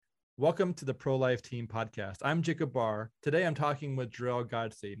Welcome to the ProLife Team Podcast. I'm Jacob Barr. Today I'm talking with Jor-El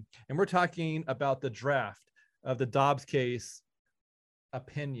Godsey, and we're talking about the draft of the Dobbs case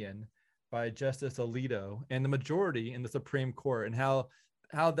opinion by Justice Alito and the majority in the Supreme Court, and how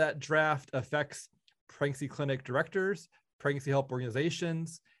that draft affects pregnancy clinic directors, pregnancy help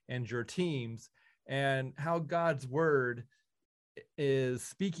organizations, and your teams, and how God's word is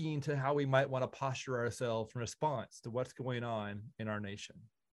speaking to how we might want to posture ourselves in response to what's going on in our nation.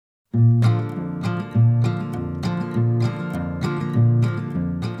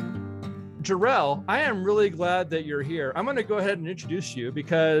 Jor-El, I am really glad that you're here. I'm going to go ahead and introduce you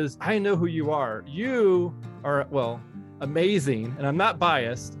because I know who you are. You are, amazing, and I'm not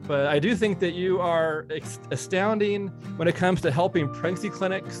biased, but I do think that you are astounding when it comes to helping pregnancy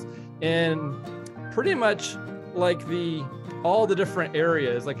clinics in pretty much like all the different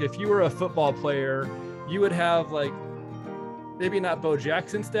areas. Like if you were a football player, you would have like maybe not Bo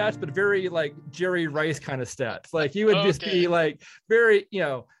Jackson stats, but very like Jerry Rice kind of stats. Like you would just be like very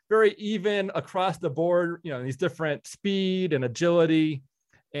even across the board, these different speed and agility,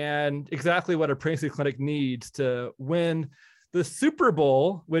 and exactly what a pregnancy clinic needs to win the Super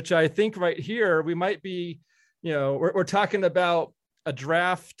Bowl, which I think right here, we might be, we're talking about a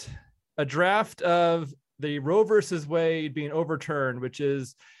draft of the Roe versus Wade being overturned, which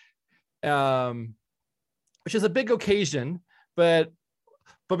is a big occasion. But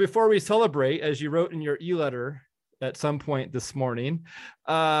before we celebrate, as you wrote in your e-letter at some point this morning,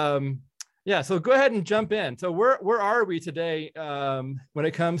 so go ahead and jump in. So where are we today when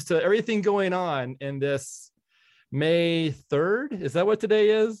it comes to everything going on in this May 3rd? Is that what today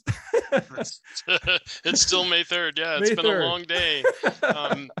is? It's still May 3rd. Yeah, it's been a long day.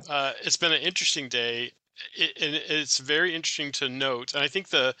 It's been an interesting day. It's very interesting to note, and I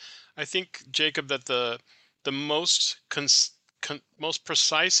think Jacob, that the most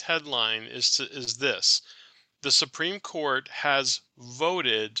precise headline is this: the Supreme Court has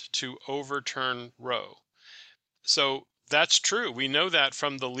voted to overturn Roe. So that's true. We know that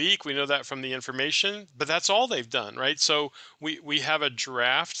from the leak. We know that from the information, but that's all they've done, right? So we have a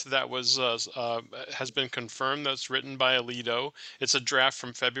draft that has been confirmed, that's written by Alito. It's a draft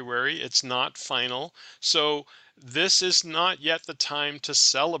from February. It's not final. So this is not yet the time to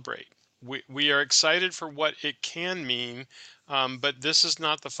celebrate. We are excited for what it can mean, but this is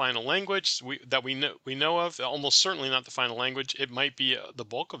not the final language that we know of. Almost certainly not the final language. It might be the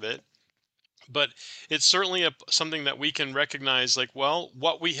bulk of it, but it's certainly something that we can recognize. Like, well,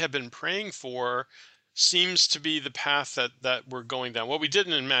 what we have been praying for seems to be the path that we're going down. What we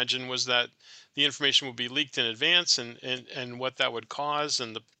didn't imagine was that the information would be leaked in advance, and what that would cause,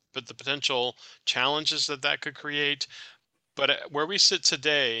 but the potential challenges that could create. But where we sit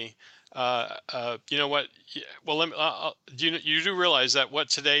today, you know what? Well, you do realize that what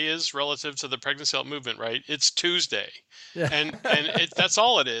today is relative to the pregnancy health movement, right? It's Tuesday, Yeah. and that's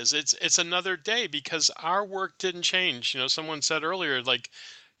all it is. It's another day because our work didn't change. Someone said earlier, like,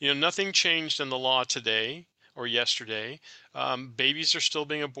 nothing changed in the law today or yesterday. Babies are still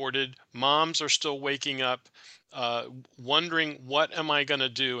being aborted. Moms are still waking up, wondering, what am I going to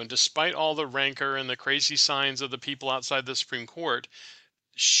do? And despite all the rancor and the crazy signs of the people outside the Supreme Court,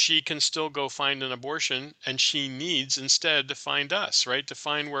 she can still go find an abortion, and she needs instead to find us, right? To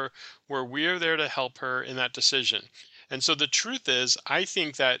find where we're there to help her in that decision. And so the truth is, I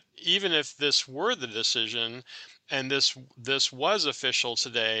think that even if this were the decision and this was official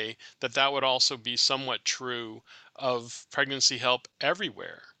today, that would also be somewhat true of pregnancy help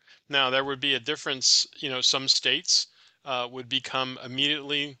everywhere. Now, there would be a difference. Some states would become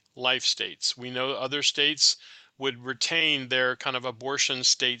immediately life states. We know other states would retain their kind of abortion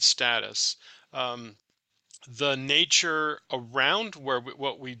state status. The nature around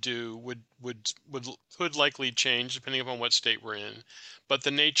what we do would likely change depending upon what state we're in, but the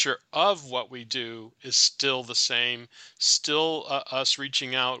nature of what we do is still the same. Still, us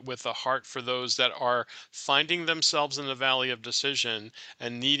reaching out with a heart for those that are finding themselves in the valley of decision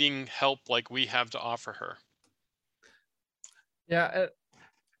and needing help like we have to offer her. Yeah,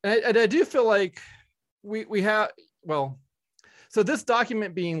 and I do feel like we have, so this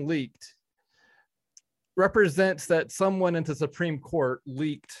document being leaked represents that someone in the Supreme Court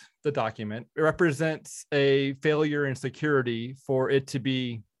leaked the document. It represents a failure in security for it to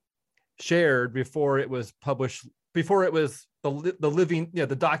be shared before it was published, before it was the living,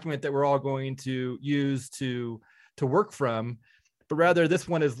 the document that we're all going to use to work from. But rather, this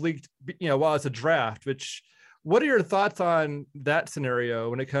one is leaked, while it's a draft. What are your thoughts on that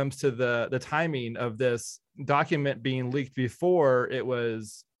scenario when it comes to the timing of this document being leaked before it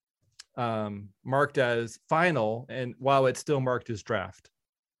was marked as final, and while it's still marked as draft?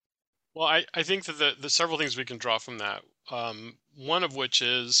 Well, I think that the several things we can draw from that. One of which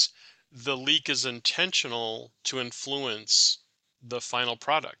is the leak is intentional to influence the final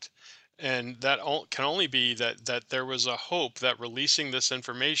product. And that can only be that there was a hope that releasing this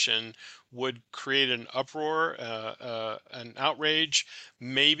information would create an uproar, an outrage.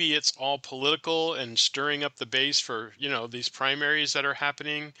 Maybe it's all political and stirring up the base for, these primaries that are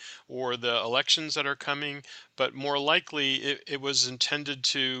happening or the elections that are coming. But more likely, it was intended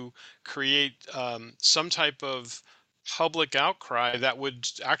to create some type of public outcry that would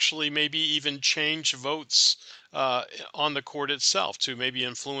actually maybe even change votes on the court itself, to maybe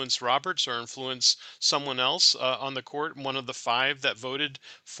influence Roberts or influence someone else on the court, one of the five that voted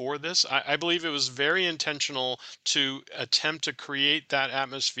for this. I believe it was very intentional to attempt to create that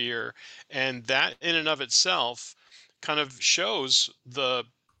atmosphere. And that in and of itself kind of shows the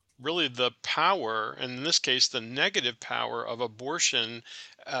really the power, and in this case the negative power of abortion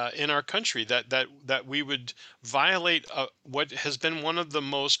in our country, that we would violate what has been one of the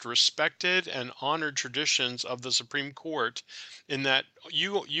most respected and honored traditions of the Supreme Court, in that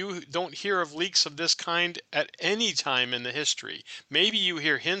you don't hear of leaks of this kind at any time in the history. Maybe you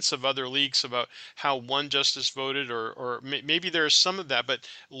hear hints of other leaks about how one justice voted, or maybe there's some of that, but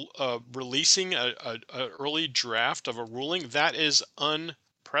releasing a early draft of a ruling, that is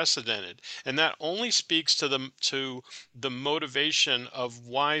unprecedented, and that only speaks to the motivation of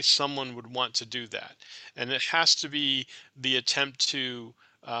why someone would want to do that. And it has to be the attempt to,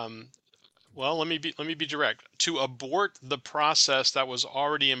 um, well, let me be direct, to abort the process that was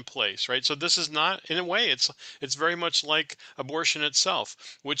already in place, right? So this is not, in a way, it's very much like abortion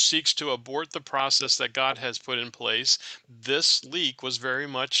itself, which seeks to abort the process that God has put in place. This leak was very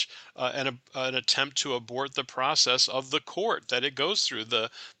much an attempt to abort the process of the court that it goes through, the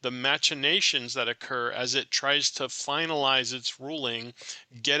machinations that occur as it tries to finalize its ruling,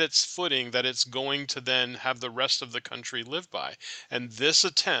 get its footing that it's going to then have the rest of the country live by. And this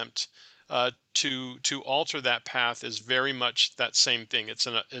attempt to alter that path is very much that same thing. It's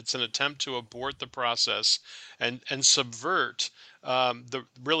an attempt to abort the process and subvert the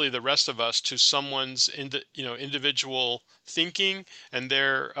really the rest of us to someone's individual thinking, and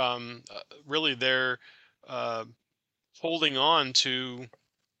their really their uh, holding on to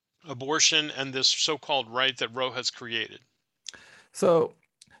abortion and this so-called right that Roe has created. So,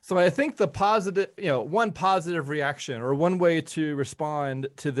 so I think the positive, one positive reaction or one way to respond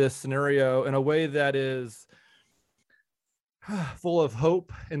to this scenario in a way that is full of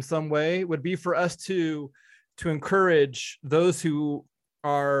hope in some way would be for us to encourage those who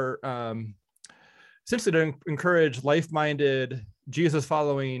are essentially to encourage life-minded,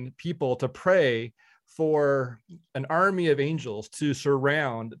 Jesus-following people to pray for an army of angels to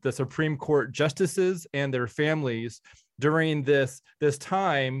surround the Supreme Court justices and their families during this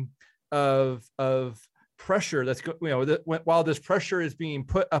time of pressure that's while this pressure is being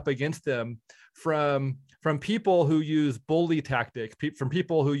put up against them from people who use bully tactics, from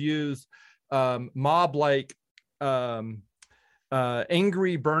people who use mob-like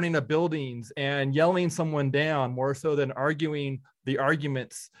angry burning of buildings and yelling someone down more so than arguing the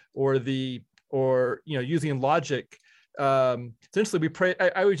arguments or using logic. Essentially, we pray.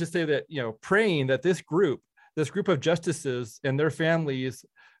 I would just say that praying that this group of justices and their families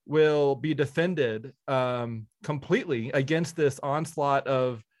will be defended completely against this onslaught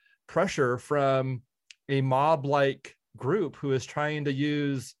of pressure from a mob-like group who is trying to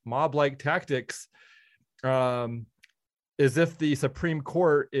use mob-like tactics, as if the Supreme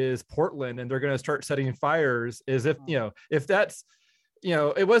Court is Portland and they're going to start setting fires, as if if that's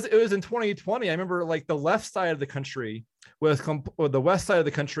it was in 2020. I remember like the left side of the country or the west side of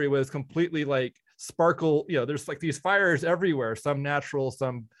the country was completely like sparkle. There's like these fires everywhere, some natural,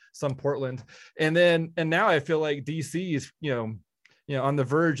 some Portland, and now I feel like DC is on the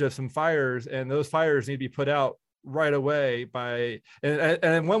verge of some fires, and those fires need to be put out right away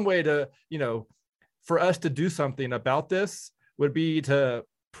and one way to for us to do something about this would be to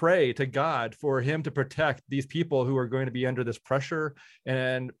pray to God for him to protect these people who are going to be under this pressure.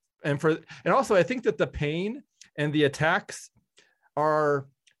 And also I think that the pain and the attacks are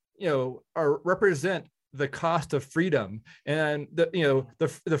represent the cost of freedom, and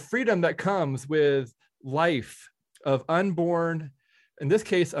the freedom that comes with life of unborn, in this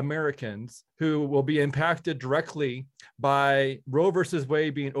case, Americans who will be impacted directly by Roe versus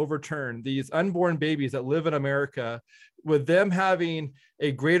Wade being overturned. These unborn babies that live in America, with them having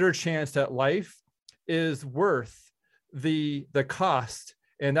a greater chance at life, is worth the cost,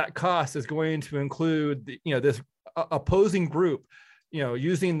 and that cost is going to include this opposing group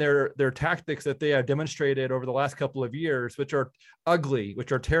using their tactics that they have demonstrated over the last couple of years, which are ugly,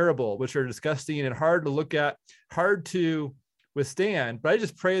 which are terrible, which are disgusting and hard to look at, hard to withstand. But I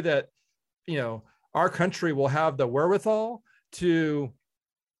just pray that, our country will have the wherewithal to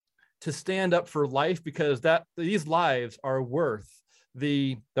stand up for life, because these lives are worth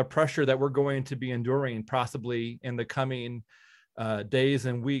the pressure that we're going to be enduring possibly in the coming days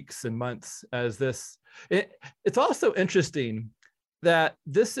and weeks and months as this. It's also interesting that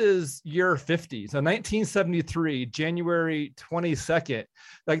this is year 50. So 1973, January 22nd,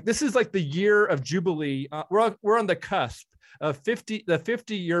 like this is like the year of Jubilee. We're on the cusp of the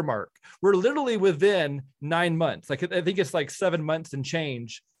 50-year mark. We're literally within 9 months. Like I think it's like 7 months and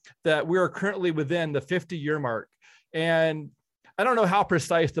change that we are currently within the 50-year mark. And I don't know how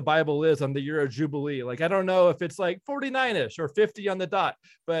precise the Bible is on the year of Jubilee. Like, I don't know if it's like 49-ish or 50 on the dot,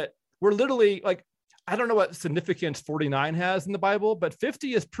 but we're literally like, I don't know what significance 49 has in the Bible, but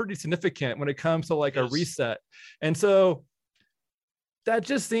 50 is pretty significant when it comes to like a reset. And so that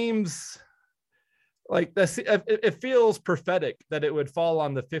just seems like it feels prophetic that it would fall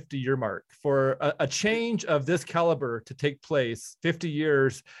on the 50-year mark for a change of this caliber to take place 50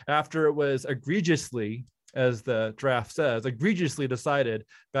 years after it was egregiously, as the draft says, egregiously decided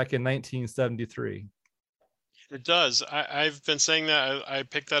back in 1973. It does. I've been saying that. I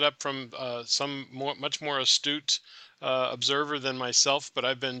picked that up from much more astute observer than myself, but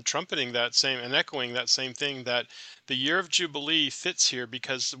I've been trumpeting that same and echoing that same thing, that the year of Jubilee fits here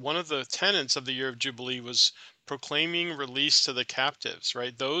because one of the tenets of the year of Jubilee was proclaiming release to the captives,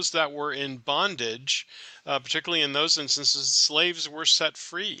 right? Those that were in bondage, particularly in those instances, slaves were set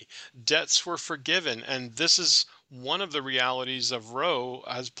free, debts were forgiven. And this is one of the realities of Roe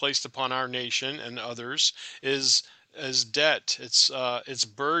has placed upon our nation and others is debt, it's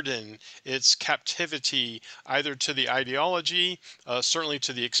burden, it's captivity, either to the ideology, certainly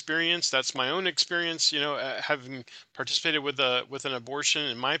to the experience. That's my own experience, having participated with an abortion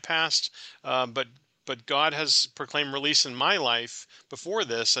in my past, but God has proclaimed release in my life before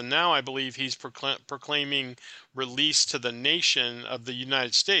this, and now I believe He's proclaiming release to the nation of the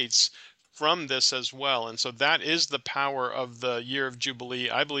United States from this as well. And so that is the power of the year of Jubilee,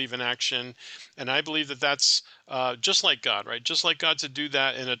 I believe, in action. And I believe that that's just like God, right? Just like God to do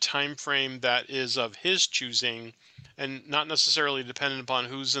that in a time frame that is of His choosing and not necessarily dependent upon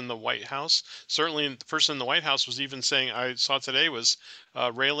who's in the White House. Certainly the person in the White House was even saying, I saw today, was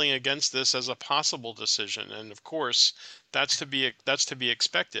railing against this as a possible decision. And of course, that's to be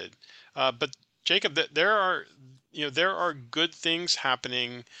expected. But Jacob, there are good things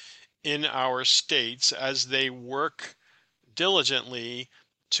happening in our states as they work diligently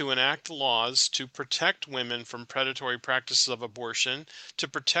to enact laws to protect women from predatory practices of abortion, to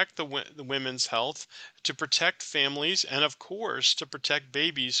protect the women's health, to protect families, and of course, to protect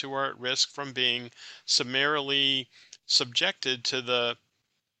babies who are at risk from being summarily subjected to the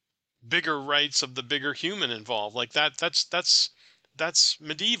bigger rights of the bigger human involved. Like that's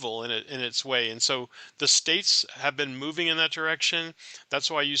medieval in its way. And so the states have been moving in that direction.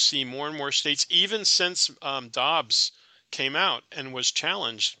 That's why you see more and more states, even since Dobbs came out and was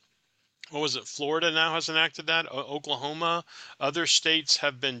challenged. What was it? Florida now has enacted that. Oklahoma, other states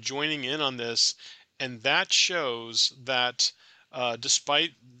have been joining in on this, and that shows that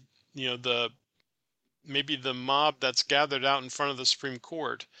despite maybe the mob that's gathered out in front of the Supreme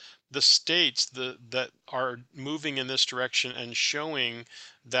Court, the states that are moving in this direction and showing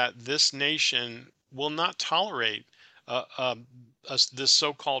that this nation will not tolerate this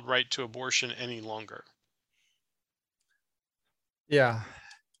so-called right to abortion any longer. Yeah.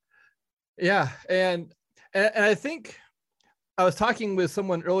 And I think I was talking with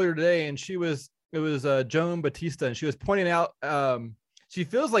someone earlier today, and it was Joan Batista, and she was pointing out, she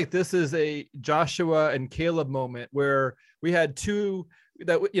feels like this is a Joshua and Caleb moment where we had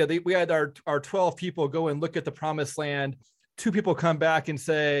we had our 12 people go and look at the promised land. 2 people come back and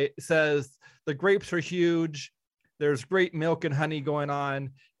says the grapes are huge. There's great milk and honey going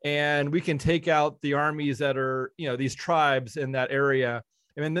on, and we can take out the armies that are, these tribes in that area.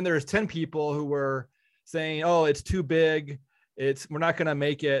 And then there's 10 people who were saying, oh, it's too big. We're not going to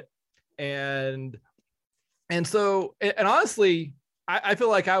make it. And so, and honestly, I feel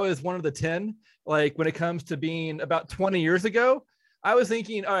like I was one of the 10, like when it comes to being about 20 years ago, I was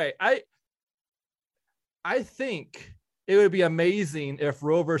thinking, all right, I think it would be amazing if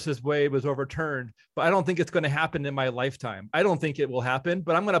Roe versus Wade was overturned, but I don't think it's going to happen in my lifetime. I don't think it will happen,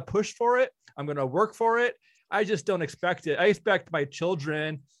 but I'm going to push for it. I'm going to work for it. I just don't expect it. I expect my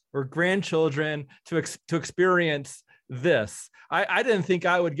children or grandchildren to experience this. I didn't think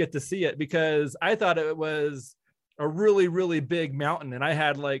I would get to see it because I thought it was a really, really big mountain, and I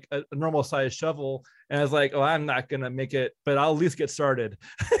had like a normal sized shovel, and I was like, oh, I'm not gonna make it, but I'll at least get started.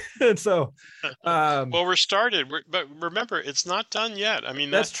 And so um Well, we're started, but remember, it's not done yet. I mean,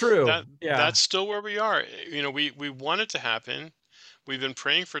 that's true. that Yeah, that's still where we are. We want it to happen. We've been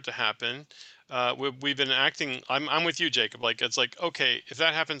praying for it to happen. We've been acting. I'm with you, Jacob. Like it's like, okay, if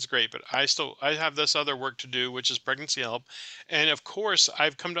that happens, great. But I have this other work to do, which is pregnancy help. And of course,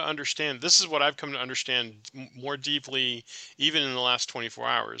 I've come to understand. This is what I've come to understand more deeply, even in the last 24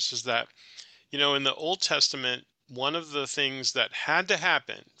 hours, is that in the Old Testament, one of the things that had to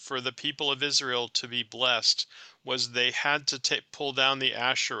happen for the people of Israel to be blessed was they had to pull down the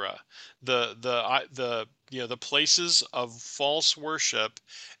Asherah, the places of false worship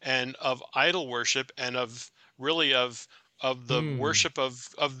and of idol worship and of really of the hmm. worship of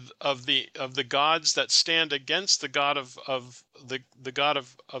the gods that stand against the God of the God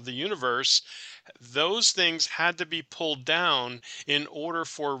of the universe. Those things had to be pulled down in order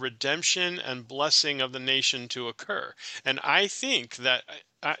for redemption and blessing of the nation to occur. And I think that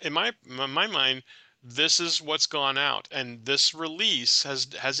in my mind, this is what's gone out, and this release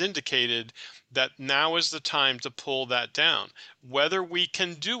has indicated that now is the time to pull that down. Whether we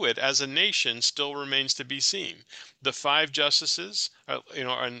can do it as a nation still remains to be seen. The five justices, and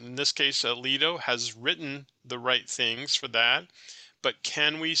in this case, Alito has written the right things for that, but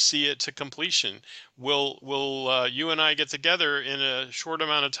can we see it to completion? Will you and I get together in a short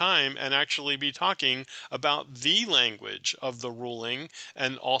amount of time and actually be talking about the language of the ruling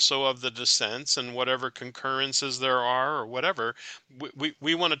and also of the dissents and whatever concurrences there are or whatever?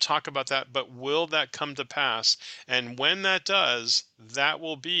 We want to talk about that, but will that come to pass? And when that does, that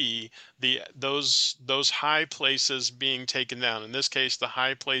will be those high places being taken down. In this case, the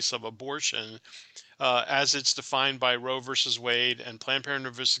high place of abortion, as it's defined by Roe versus Wade and Planned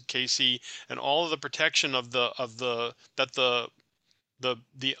Parenthood versus Casey, and all of the protection of the that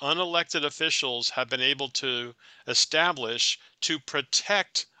the unelected officials have been able to establish to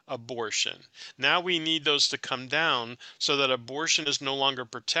protect abortion. Now we need those to come down so that abortion is no longer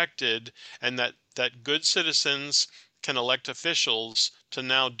protected, and that good citizens can elect officials to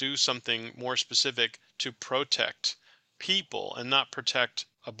now do something more specific to protect people and not protect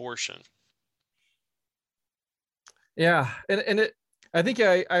abortion. Yeah, and it. I think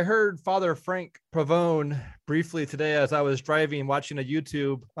I heard Father Frank Pavone briefly today as I was driving, watching a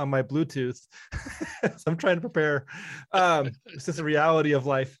YouTube on my Bluetooth. So I'm trying to prepare. It's just a reality of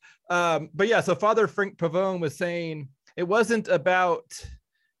life. But yeah, so Father Frank Pavone was saying it wasn't about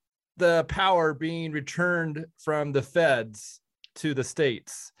the power being returned from the feds to the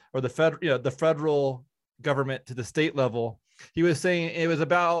states, or the federal government to the state level. He was saying it was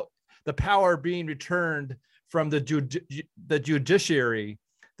about the power being returned from the judiciary,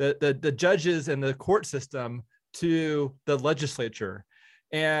 the judges and the court system, to the legislature.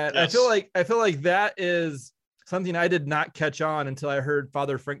 And Yes. I feel like that is something I did not catch on until I heard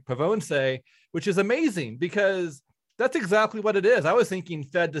Father Frank Pavone say, which is amazing because that's exactly what it is. I was thinking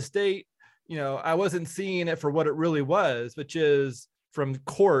fed to state, I wasn't seeing it for what it really was, which is from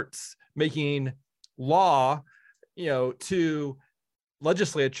courts making law, to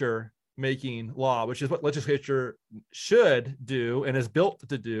legislature making law, which is what legislature should do and is built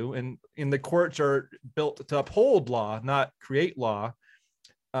to do. And the courts are built to uphold law, not create law.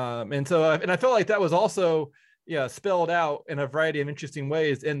 And I felt like that was also, yeah, spelled out in a variety of interesting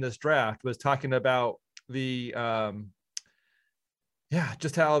ways in this draft, was talking about the yeah,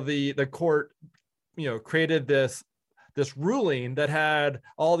 just how the court, created this ruling that had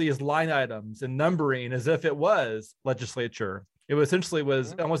all these line items and numbering as if it was legislature. It was essentially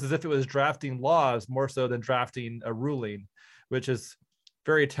was Mhm. almost as if it was drafting laws more so than drafting a ruling, which is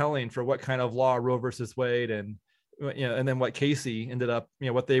very telling for what kind of law Roe versus Wade and then what Casey ended up,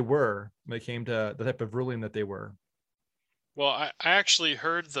 what they were when it came to the type of ruling that they were. Well, I actually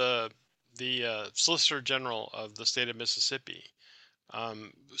heard the Solicitor General of the state of Mississippi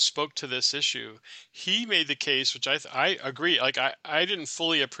spoke to this issue. He made the case, which I agree. Like I didn't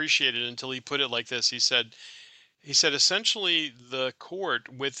fully appreciate it until he put it like this. He said essentially the court,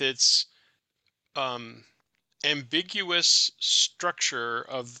 with its um, ambiguous structure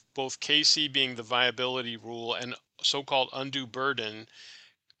of both Casey being the viability rule and so-called undue burden,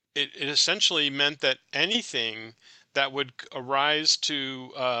 it essentially meant that anything that would arise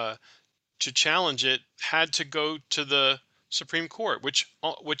to challenge it had to go to the Supreme Court, which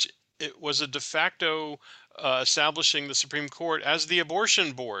it was a de facto establishing the Supreme Court as the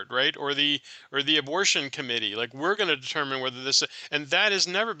abortion board, right, or the abortion committee. Like, we're going to determine whether this, and that has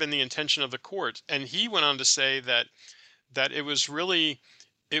never been the intention of the court. And he went on to say that it was really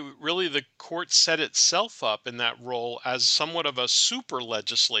it really, the court set itself up in that role as somewhat of a super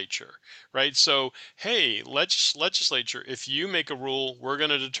legislature, right? So, hey, legislature, if you make a rule, we're going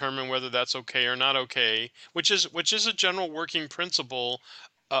to determine whether that's okay or not okay, which is a general working principle,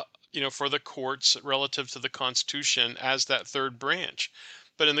 uh, for the courts relative to the Constitution as that third branch.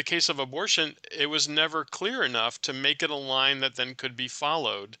 But in the case of abortion, it was never clear enough to make it a line that then could be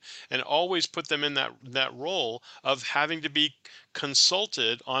followed, and always put them in that role of having to be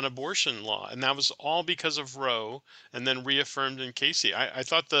consulted on abortion law. And that was all because of Roe, and then reaffirmed in Casey. I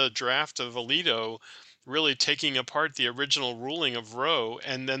thought the draft of Alito really taking apart the original ruling of Roe,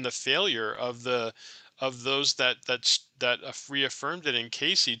 and then the failure of those that reaffirmed it in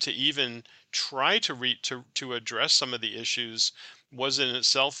Casey to even try to address some of the issues, was in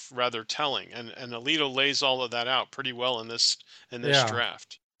itself rather telling. And Alito lays all of that out pretty well in this Yeah.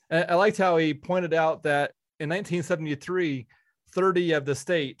 draft. And I liked how he pointed out that in 1973, 30 of the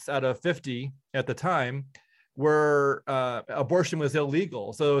states out of 50 at the time were abortion was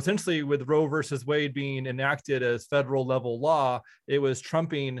illegal. So essentially, with Roe versus Wade being enacted as federal level law, it was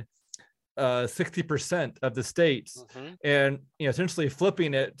trumping 60% of the states, and essentially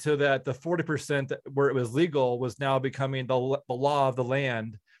flipping it to that the 40% where it was legal was now becoming the law of the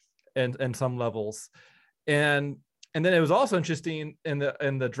land, and some levels. And then it was also interesting in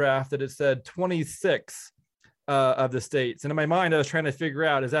the draft that it said 26 of the states. And in my mind, I was trying to figure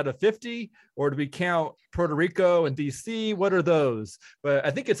out, is that a 50, or do we count Puerto Rico and DC? What are those? But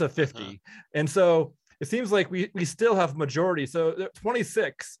I think it's a 50. And so it seems like we still have majority. So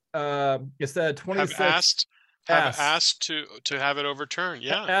 26, it said 26 have asked to have it overturned.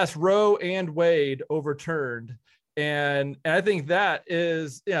 Yeah. Asked Roe and Wade overturned. And I think that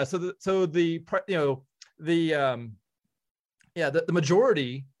is, yeah. So the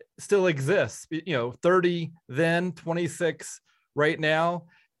majority still exists, 30 then, 26 right now.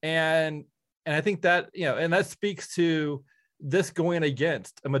 And I think that, and that speaks to this going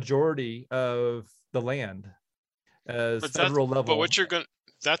against a majority of the land as federal level. But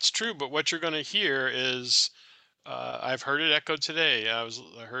that's true. But what you're going to hear is, I've heard it echoed today. I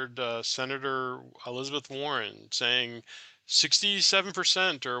heard Senator Elizabeth Warren saying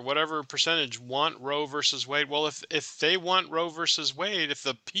 67% or whatever percentage want Roe versus Wade. Well, if they want Roe versus Wade, if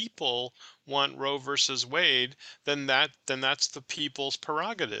the people want Roe versus Wade, then that's the people's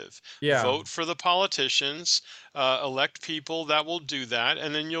prerogative. Yeah. Vote for the politicians, elect people that will do that,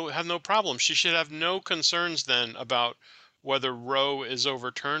 and then you'll have no problem. She should have no concerns then about whether Roe is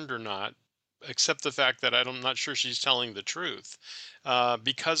overturned or not, except the fact that I'm not sure she's telling the truth,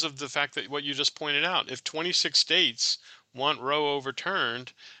 because of the fact that what you just pointed out. If 26 states want Roe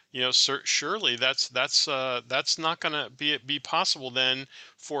overturned, surely that's not going to be possible then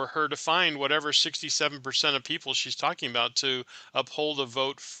for her to find whatever 67% of people she's talking about to uphold a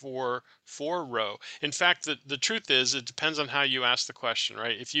vote for Roe. In fact, the truth is, it depends on how you ask the question,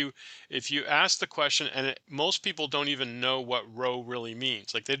 right? If you ask the question, and most people don't even know what Roe really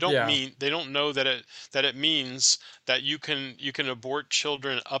means. Like they don't know that it means that you can abort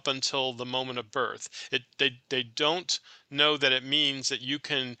children up until the moment of birth. They don't know that it means that you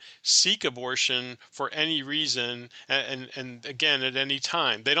can seek abortion for any reason, and again at any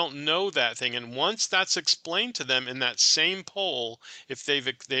time. They don't know that thing. And once that's explained to them in that same poll, if they've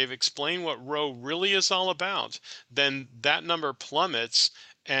explained what Roe really is all about, then that number plummets,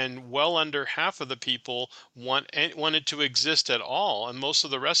 and well under half of the people want it to exist at all, and most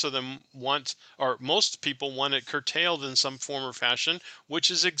of the rest of them most people want it curtailed in some form or fashion,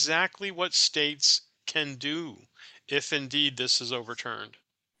 which is exactly what states can do if indeed this is overturned.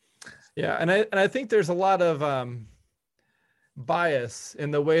 Yeah, and I think there's a lot of bias in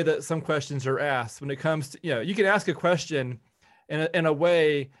the way that some questions are asked when it comes to, you can ask a question in a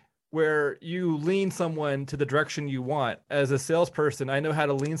way where you lean someone to the direction you want. As a salesperson, I know how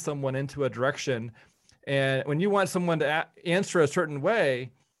to lean someone into a direction. And when you want someone to answer a certain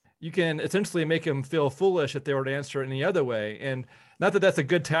way, you can essentially make them feel foolish if they were to answer it any other way. And not that that's a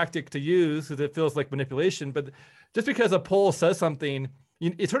good tactic to use, because it feels like manipulation, but just because a poll says something,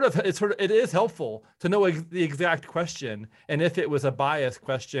 it is helpful to know the exact question, and if it was a biased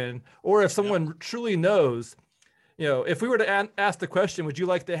question, or if someone truly knows. If we were to ask the question, would you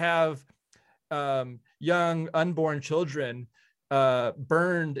like to have young unborn children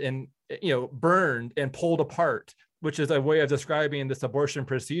burned and pulled apart, which is a way of describing this abortion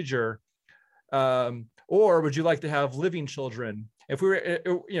procedure, or would you like to have living children? If we were,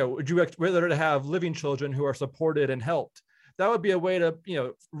 would you rather to have living children who are supported and helped? That would be a way to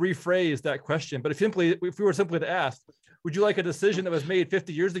rephrase that question. But if we were simply to ask, would you like a decision that was made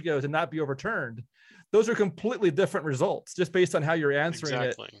 50 years ago to not be overturned? Those are completely different results just based on how you're answering it,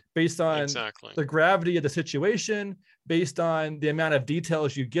 Exactly. based on Exactly. the gravity of the situation, based on the amount of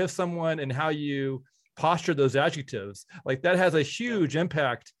details you give someone and how you posture those adjectives. Like that has a Yep. huge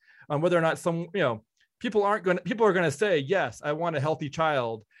impact on whether or not people are going to say, yes, I want a healthy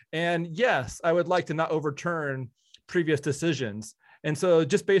child. And yes, I would like to not overturn previous decisions. And so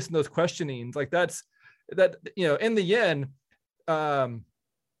just based on those questionings, like in the end, um,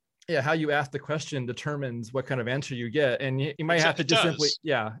 yeah, how you ask the question determines what kind of answer you get. And you might have to It just simply, does.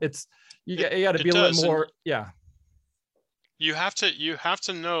 yeah, you It got to it be a little does. And more, yeah, you have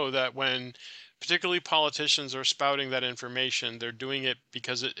to know that when particularly politicians are spouting that information, they're doing it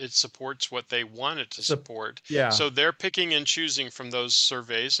because it supports what they want it to so, support. yeah, So they're picking and choosing from those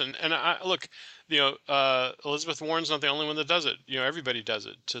surveys. And I look, Elizabeth Warren's not the only one that does it. Everybody does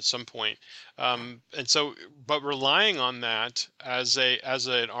it to some point. And so, but relying on that as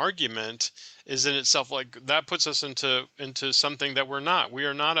an argument is in itself, like, that puts us into something that we're not. We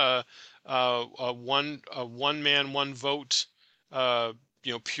are not a one man one vote, uh,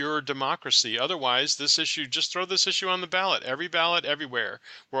 pure democracy. Otherwise, this issue, just throw this issue on the ballot, every ballot, everywhere.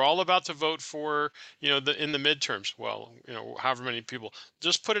 We're all about to vote for, in the midterms. Well, however many people,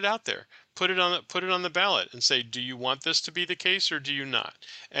 just put it out there, put it on the ballot, and say, do you want this to be the case or do you not?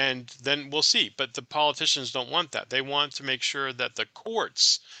 And then we'll see. But the politicians don't want that. They want to make sure that the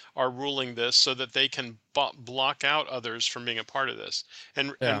courts are ruling this so that they can block out others from being a part of this.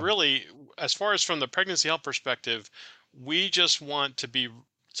 And yeah, really, as far as from the pregnancy health perspective, we just want to be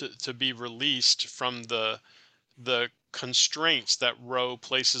released from the constraints that Roe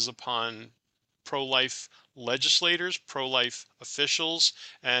places upon pro-life legislators, pro-life officials,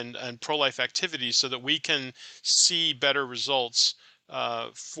 and pro-life activities, so that we can see better results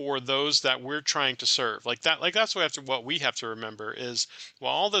for those that we're trying to serve. Like that's what we have to remember is,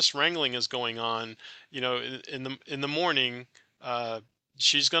 while all this wrangling is going on, in the morning.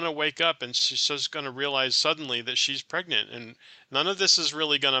 She's going to wake up and she's just going to realize suddenly that she's pregnant, and none of this is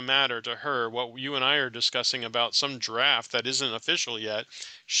really going to matter to her. What you and I are discussing about some draft that isn't official yet,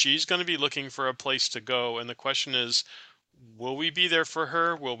 she's going to be looking for a place to go, and the question is, will we be there for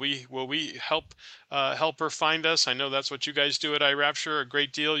her? Will we help her find us? I know that's what you guys do at iRapture a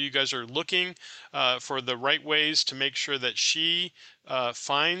great deal. You guys are looking for the right ways to make sure that she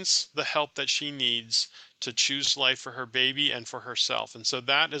finds the help that she needs to choose life for her baby and for herself. And so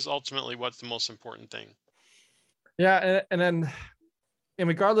that is ultimately what's the most important thing. yeah. And then, and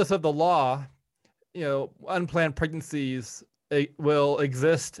regardless of the law, unplanned pregnancies will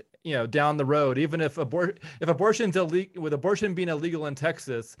exist, down the road. Even if abortion's illegal, with abortion being illegal in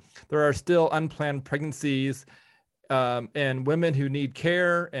Texas, there are still unplanned pregnancies, and women who need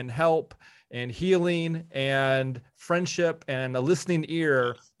care and help and healing and friendship and a listening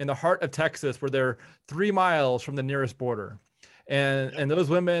ear in the heart of Texas, where they're 3 miles from the nearest border. And Yep. those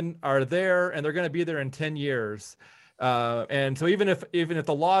women are there, and they're going to be there in 10 years. And so even if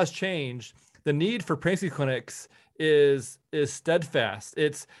the laws change, the need for pregnancy clinics is steadfast.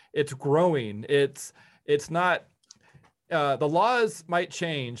 It's growing. It's not, the laws might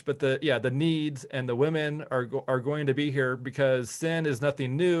change, but the needs and the women are going to be here, because sin is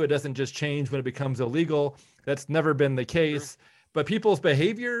nothing new. It doesn't just change when it becomes illegal. That's never been the True. case. But people's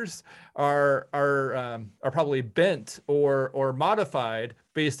behaviors are probably bent or modified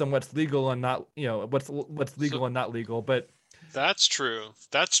based on what's legal and not, what's So legal and not legal. But that's true.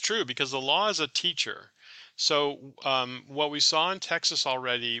 That's true because the law is a teacher. So, what we saw in Texas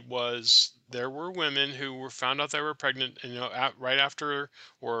already was there were women who were found out they were pregnant, and, right after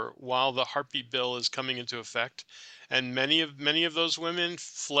or while the heartbeat bill is coming into effect, and many of those women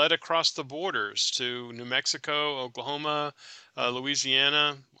fled across the borders to New Mexico, Oklahoma,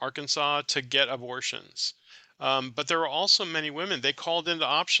 Louisiana, Arkansas to get abortions. But there were also many women. They called into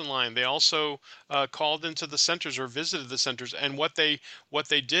Option Line. They also called into the centers or visited the centers. And what they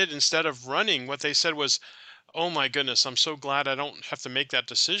did, instead of running, what they said was, "Oh my goodness, I'm so glad I don't have to make that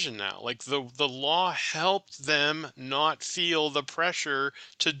decision now." Like the law helped them not feel the pressure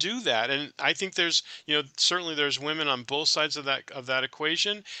to do that. And I think certainly there's women on both sides of that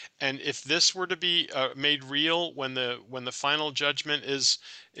equation. And if this were to be made real when the final judgment is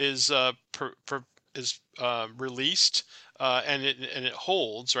released, and it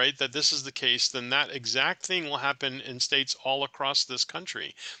holds, right, that this is the case, then that exact thing will happen in states all across this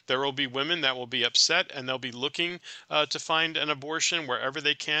country. There will be women that will be upset, and they'll be looking to find an abortion wherever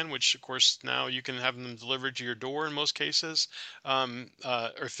they can, which of course now you can have them delivered to your door in most cases, or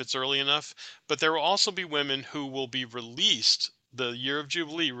if it's early enough. But there will also be women who will be released the year of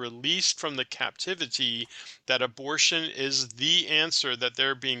Jubilee, released from the captivity that abortion is the answer that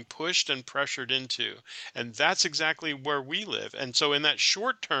they're being pushed and pressured into. And that's exactly where we live. And so, in that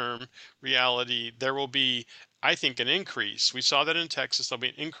short term reality, there will be, I think, an increase. We saw that in Texas, there'll be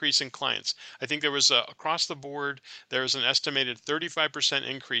an increase in clients. I think there was across the board, there was an estimated 35%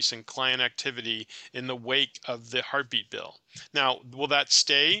 increase in client activity in the wake of the heartbeat bill. Now, will that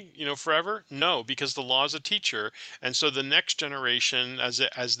stay, forever? No, because the law is a teacher, and so the next generation,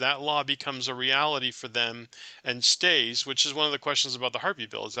 as that law becomes a reality for them and stays, which is one of the questions about the heartbeat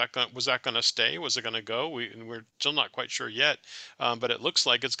bill, was that going to stay? Was it going to go? We're still not quite sure yet, but it looks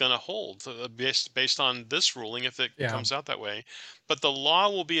like it's going to hold based on this ruling if it Yeah. comes out that way. But the law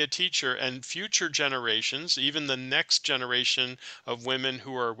will be a teacher, and future generations, even the next generation of women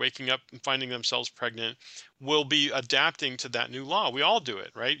who are waking up and finding themselves pregnant, will be adapting to that new law. We all do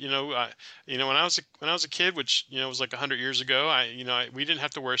it, right? When I was a kid, which was like 100 years ago, we didn't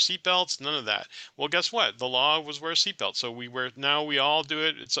have to wear seatbelts, none of that. Well, guess what? The law was wear a seatbelt, so now we all do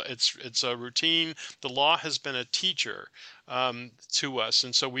it. It's a routine. The law has been a teacher to us,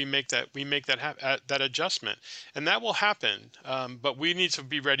 and so that adjustment, and that will happen. But we need to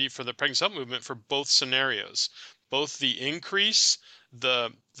be ready for the pregnancy help movement for both scenarios, both the increase,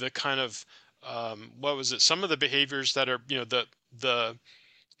 the kind of what was it? Some of the behaviors that are, the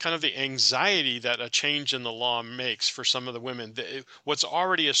kind of the anxiety that a change in the law makes for some of the women. What's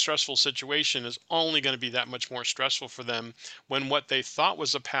already a stressful situation is only going to be that much more stressful for them when what they thought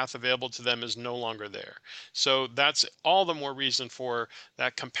was a path available to them is no longer there. So that's all the more reason for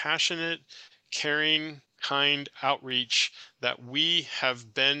that compassionate, caring, kind outreach that we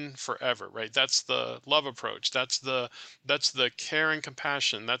have been forever, right? That's the love approach. That's the care and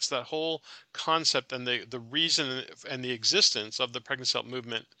compassion. That's that whole concept, and the reason and the existence of the pregnancy help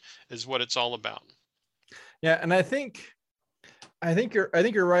movement is what it's all about. Yeah, and I think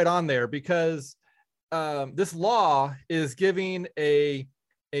you're right on there, because this law is giving a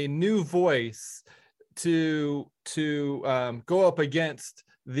new voice to go up against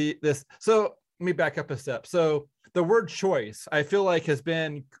this. So let me back up a step. So the word choice, I feel like, has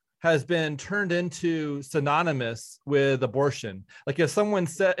been turned into synonymous with abortion. Like, if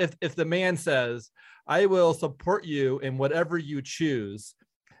the man says, "I will support you in whatever you choose,"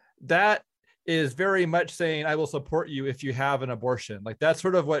 that is very much saying, "I will support you if you have an abortion." Like, that's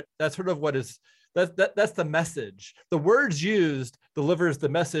sort of what is that's the message. The words used delivers the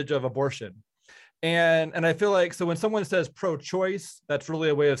message of abortion. And I feel like, so when someone says pro-choice, that's really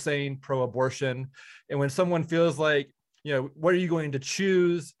a way of saying pro-abortion. And when someone feels like, what are you going to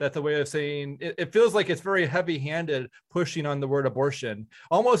choose, that's a way of saying it feels like it's very heavy-handed pushing on the word abortion,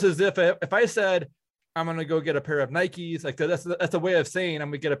 almost as if I said, "I'm going to go get a pair of Nikes," like that's a way of saying I'm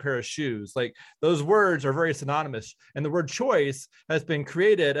going to get a pair of shoes. Like, those words are very synonymous, and the word choice has been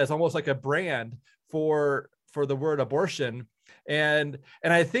created as almost like a brand for the word abortion. And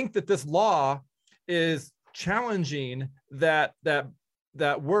I think that this law is challenging that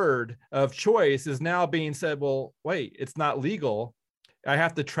word of choice is now being said, "Well, wait, it's not legal. I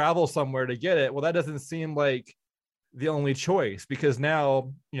have to travel somewhere to get it." Well, that doesn't seem like the only choice, because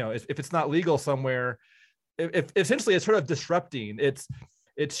now, if it's not legal somewhere, if essentially it's sort of disrupting, it's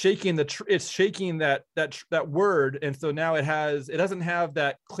shaking that word. And so now it doesn't have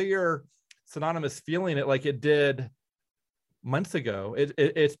that clear synonymous feeling it like it did months ago.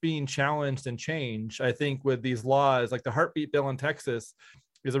 It's being challenged and changed, I think, with these laws. Like the heartbeat bill in Texas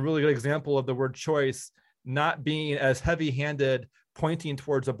is a really good example of the word choice not being as heavy-handed pointing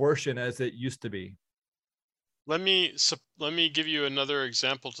towards abortion as it used to be. Let me give you another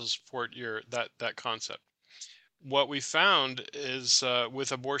example to support that concept. What we found is,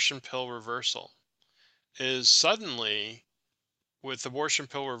 with abortion pill reversal, is suddenly, with abortion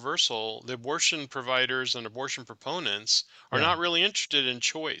pill reversal, the abortion providers and abortion proponents are Yeah. not really interested in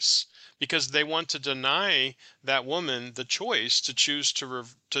choice, because they want to deny that woman the choice to choose to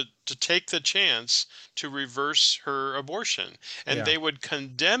take the chance to reverse her abortion. And Yeah. they would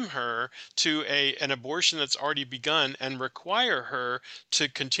condemn her to an abortion that's already begun and require her to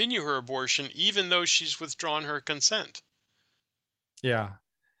continue her abortion even though she's withdrawn her consent. Yeah.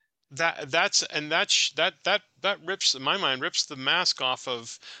 That rips, in my mind, rips the mask off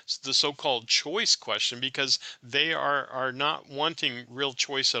of the so-called choice question, because they are not wanting real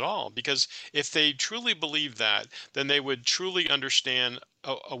choice at all. Because if they truly believe that, then they would truly understand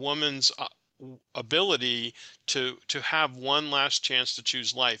a woman's ability to have one last chance to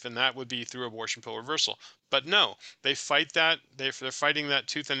choose life, and that would be through abortion pill reversal. But no, they fight that. They're fighting that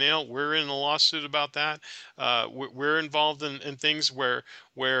tooth and nail. We're in a lawsuit about that. We're involved in things where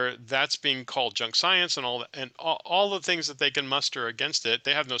that's being called junk science and all the things that they can muster against it.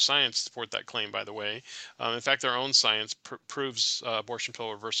 They have no science to support that claim, by the way. In fact, their own science proves abortion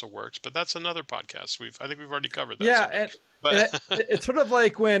pill reversal works. But that's another podcast. I think we've already covered that Yeah, subject. and But it's sort of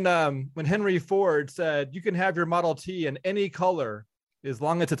like when Henry Ford said you can have your Model T in any color as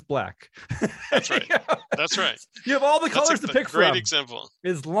long as it's black. that's right. That's right. You have all the That's colors to pick great from example.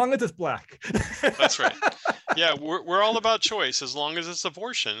 as long as it's black. That's right. Yeah, we're all about choice as long as it's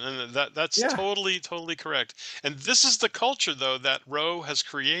abortion, and that's Yeah. totally correct. And this is the culture though that Roe has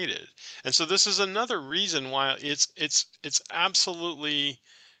created, and so this is another reason why it's absolutely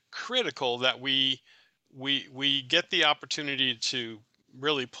critical that we get the opportunity to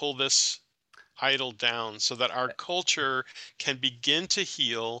really pull this idol down so that our culture can begin to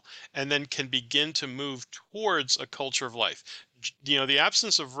heal and then can begin to move towards a culture of life. The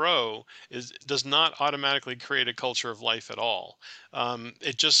absence of Roe does not automatically create a culture of life at all.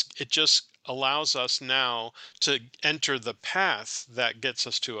 It just allows us now to enter the path that gets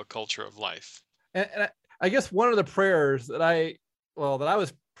us to a culture of life. And I guess one of the prayers that I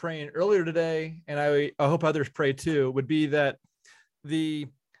was praying earlier today, and I hope others pray too, would be that the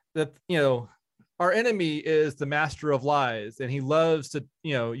that our enemy is the master of lies, and he loves to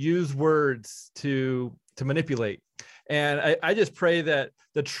use words to manipulate. And I just pray that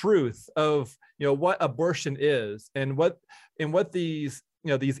the truth of what abortion is and what these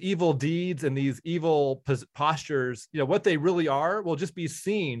these evil deeds and these evil postures, what they really are, will just be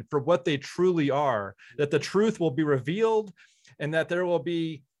seen for what they truly are, that the truth will be revealed, and that there will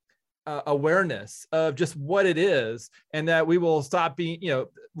be awareness of just what it is, and that we will stop being,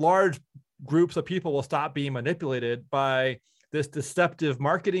 large groups of people will stop being manipulated by this deceptive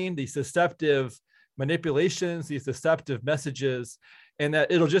marketing, these deceptive manipulations, these deceptive messages, and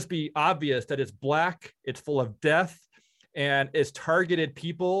that it'll just be obvious that it's black, it's full of death, and it's targeted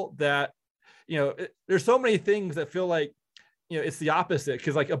people that, there's so many things that feel like, it's the opposite,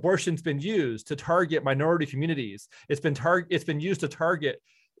 because like abortion's been used to target minority communities. It's been used to target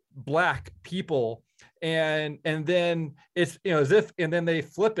black people, and then it's as if, and then they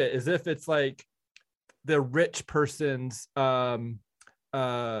flip it as if it's like the rich person's the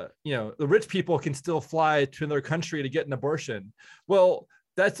rich people can still fly to another country to get an abortion. Well,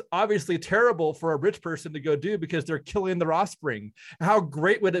 that's obviously terrible for a rich person to go do, because they're killing their offspring. How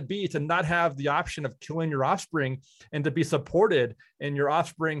great would it be to not have the option of killing your offspring and to be supported in your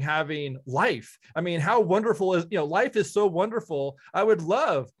offspring having life? I mean, how wonderful is, life is so wonderful. I would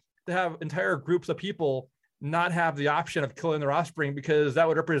love to have entire groups of people not have the option of killing their offspring, because that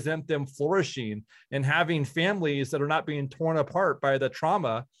would represent them flourishing and having families that are not being torn apart by the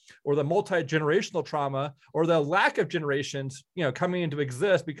trauma or the multi-generational trauma or the lack of generations, coming into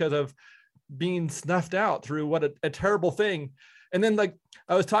exist because of being snuffed out through what a terrible thing. And then, like,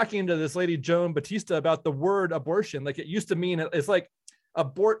 I was talking to this lady, Joan Batista, about the word abortion. Like, it used to mean, it's like,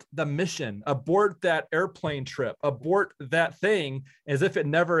 abort the mission, abort that airplane trip, abort that thing, as if it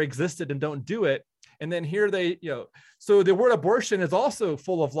never existed, and don't do it. And then here they, so the word abortion is also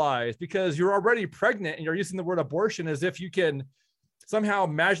full of lies, because you're already pregnant and you're using the word abortion as if you can somehow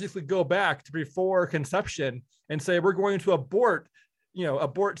magically go back to before conception and say, we're going to abort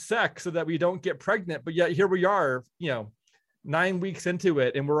sex so that we don't get pregnant. But yet here we are, 9 weeks into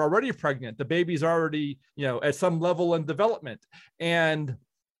it, and we're already pregnant. The baby's already, at some level in development. And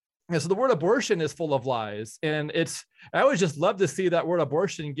so the word abortion is full of lies. And I always just love to see that word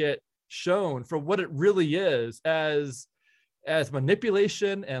abortion get shown for what it really is, as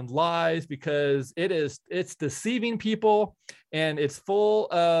manipulation and lies, because it's deceiving people, and it's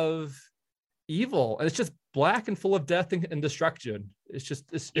full of evil, and it's just black and full of death and destruction. It's You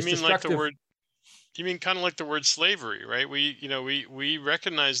mean destructive. like the word? You mean kind of like the word slavery, right? We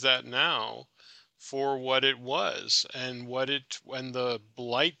recognize that now for what it was, and the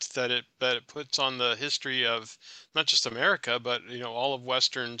blight that it puts on the history of not just America, but all of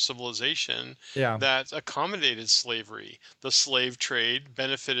Western civilization, Yeah. that accommodated slavery. The slave trade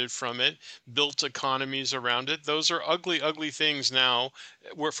benefited from it, built economies around it. Those are ugly things now,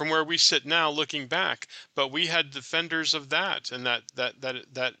 from where we sit now looking back. But we had defenders of that, and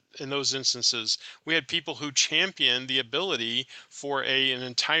that in those instances, we had people who championed the ability for an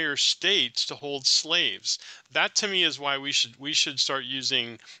entire state to hold slaves. That, to me, is why we should start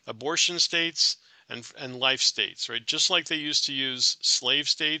using abortion states and life states, right? Just like they used to use slave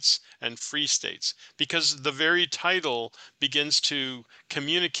states and free states, because the very title begins to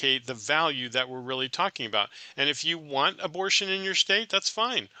communicate the value that we're really talking about. And if you want abortion in your state, that's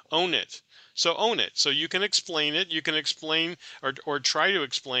fine. Own it. So own it. So you can explain it. You can explain or try to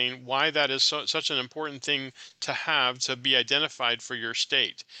explain why that is such an important thing to have to be identified for your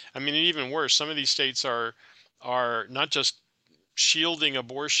state. I mean, even worse, some of these states are not just shielding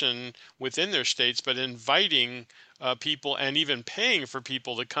abortion within their states, but inviting people and even paying for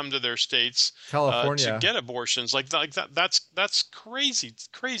people to come to their states to California, get abortions. Like that. That's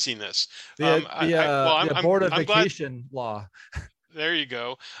craziness. the I'm glad. abortification law. There you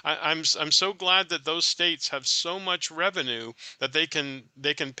go. I'm so glad that those states have so much revenue that they can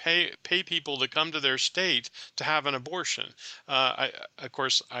pay people to come to their state to have an abortion. Of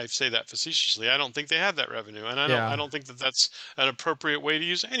course, I say that facetiously. I don't think they have that revenue, and I Yeah. don't think that that's an appropriate way to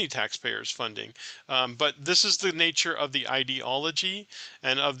use any taxpayers' funding. But this is the nature of the ideology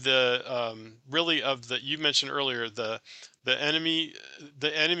and of the really of the you mentioned earlier the enemy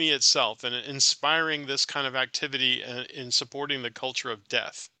the enemy itself, and inspiring this kind of activity in supporting the culture of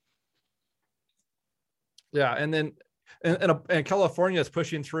death. Yeah. And then, and California is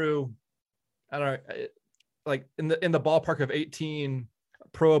pushing through, I don't know, like in the ballpark of 18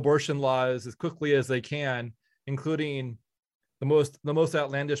 pro-abortion laws as quickly as they can, including the most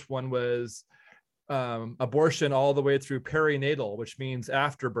outlandish one was abortion all the way through perinatal, which means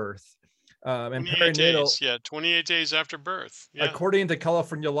after birth. And 28 perinatal, days. Yeah, 28 days after birth. Yeah. according to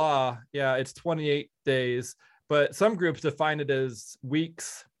California law, yeah, it's 28 days, but some groups define it as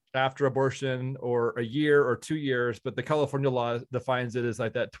weeks after abortion or a year or 2 years, but the California law defines it as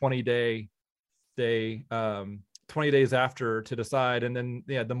like that 20 days after to decide. And then,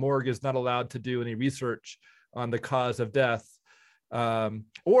 yeah, the morgue is not allowed to do any research on the cause of death.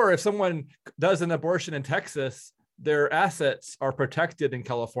 Or if someone does an abortion in Texas, their assets are protected in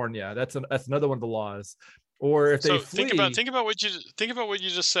California. That's another one of the laws. Or if they So flee, think about what you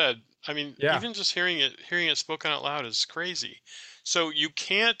just said. I mean, yeah, even just hearing it spoken out loud is crazy. So you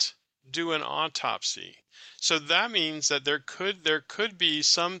can't do an autopsy. So that means that there could be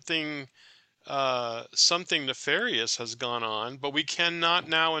something nefarious has gone on, but we cannot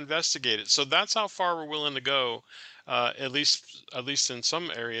now investigate it. So that's how far we're willing to go, at least in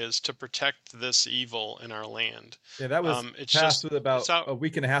some areas, to protect this evil in our land. yeah, that was It's passed just with it's about out. a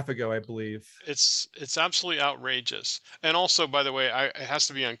week and a half ago, I believe. It's absolutely outrageous. And also, by the way, it has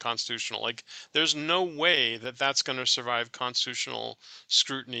to be unconstitutional. Like, there's no way that that's going to survive constitutional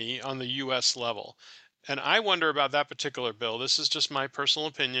scrutiny on the U.S. level. And I wonder about that particular bill. This is just my personal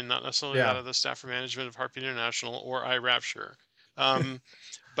opinion, not necessarily that Yeah, of the staff or management of Heartbeat International or iRapture. Um,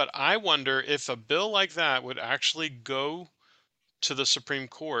 but I wonder if a bill like that would actually go to the Supreme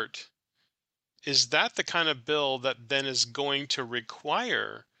Court. Is that the kind of bill that then is going to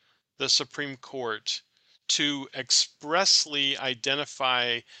require the Supreme Court to expressly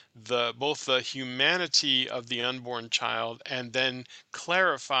identify both the humanity of the unborn child and then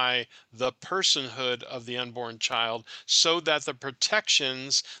clarify the personhood of the unborn child, so that the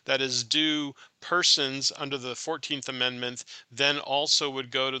protections that is due persons under the 14th Amendment then also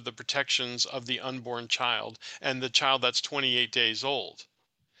would go to the protections of the unborn child and the child that's 28 days old?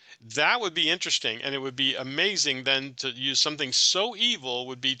 That would be interesting, and it would be amazing then to use something so evil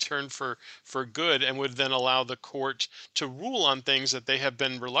would be turned for good, and would then allow the court to rule on things that they have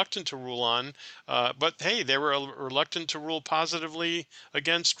been reluctant to rule on. But hey, they were reluctant to rule positively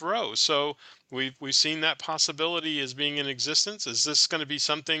against Roe. So we've seen that possibility as being in existence. Is this going to be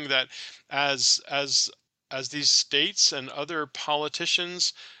something that, as these states and other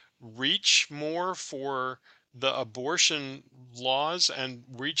politicians reach more for the abortion laws and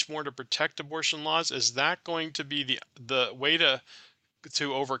reach more to protect abortion laws, is that going to be the way to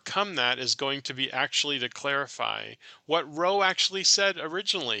overcome that? Is going to be actually to clarify what Roe actually said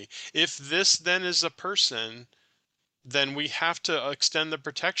originally. If this then is a person, then we have to extend the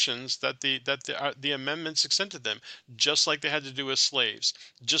protections that the amendments extend to them, just like they had to do with slaves,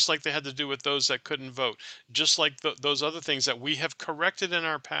 just like they had to do with those that couldn't vote, just like those other things that we have corrected in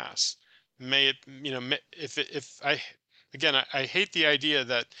our past. May it, if I, again, I hate the idea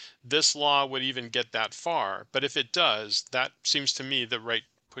that this law would even get that far, but if it does, that seems to me the right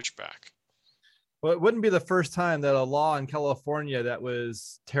pushback. Well, it wouldn't be the first time that a law in California that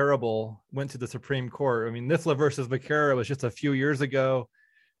was terrible went to the Supreme Court. I mean, Nithla versus McCarra was just a few years ago,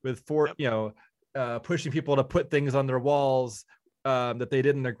 with Yep. pushing people to put things on their walls that they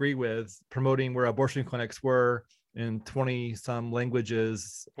didn't agree with, promoting where abortion clinics were in 20 some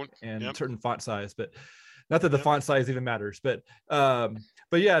languages and Yep. certain font size. But not that the Yep. font size even matters. But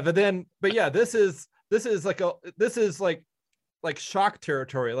this is like shock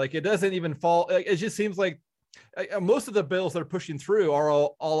territory. Like, it doesn't even fall. It just seems like most of the bills that are pushing through are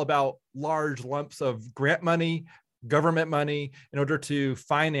all about large lumps of grant money, government money, in order to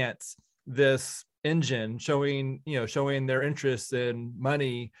finance this engine, showing their interest in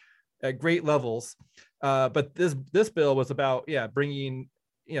money at great levels. But this bill was about bringing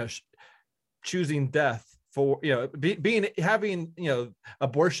choosing death for having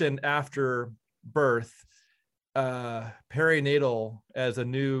abortion after birth, perinatal as a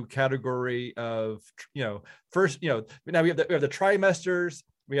new category of first, now we have the trimesters,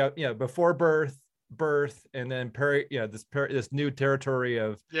 we have before birth, and then this new territory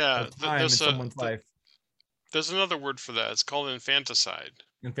of time in someone's life. There's another word for that. It's called infanticide.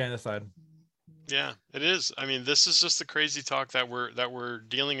 Infanticide. Yeah, it is. I mean, this is just the crazy talk that we're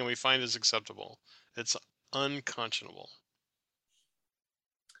dealing and we find is acceptable. It's unconscionable.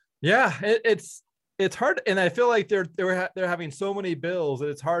 Yeah, it's hard, and I feel like they're having so many bills that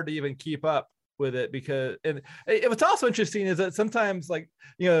it's hard to even keep up with it, because what's also interesting is that sometimes, like,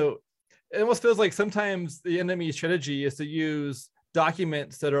 it almost feels like sometimes the enemy's strategy is to use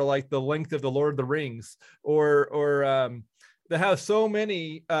documents that are like the length of the Lord of the Rings, or that have so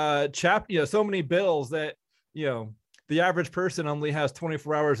many so many bills that the average person only has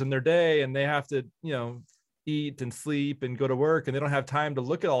 24 hours in their day, and they have to eat and sleep and go to work, and they don't have time to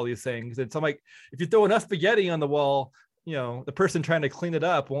look at all these things. And so I'm like, if you throw enough spaghetti on the wall, the person trying to clean it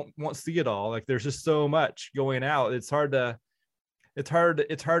up won't see it all. Like, there's just so much going out. It's hard to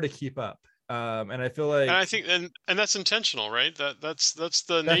keep up. And I feel like, and I think, and that's intentional, right? That's the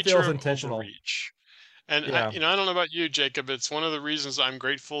that nature feels of intentional. overreach. And Yeah. I don't know about you, Jacob. It's one of the reasons I'm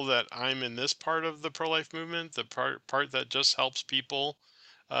grateful that I'm in this part of the pro-life movement, the part that just helps people,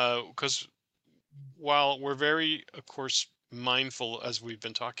 because while we're very, of course, mindful, as we've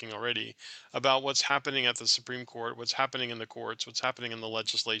been talking already, about what's happening at the Supreme Court, what's happening in the courts, what's happening in the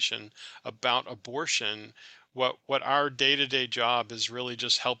legislation about abortion, what our day-to-day job is really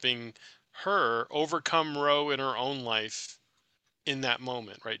just helping her overcome Roe in her own life in that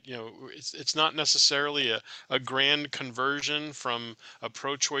moment, right? It's not necessarily a grand conversion from a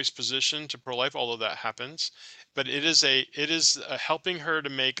pro-choice position to pro-life, although that happens, but it is helping her to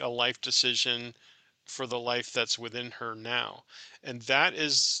make a life decision for the life that's within her now. And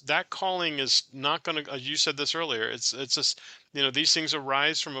that calling is not going to, you said this earlier, it's just, these things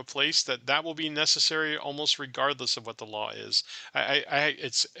arise from a place that will be necessary almost regardless of what the law is.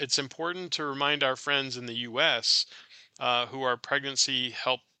 It's important to remind our friends in the US, who are pregnancy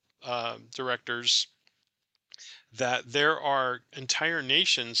help directors, that there are entire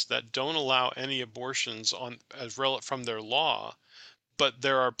nations that don't allow any abortions from their law, but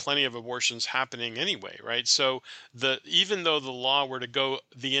there are plenty of abortions happening anyway, right? So even though the law were to go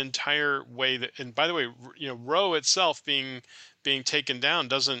the entire way and by the way, Roe itself being taken down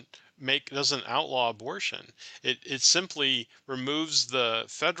doesn't outlaw abortion. It simply removes the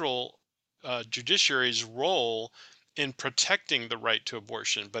federal judiciary's role in protecting the right to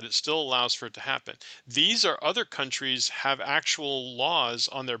abortion, but it still allows for it to happen. These are other countries have actual laws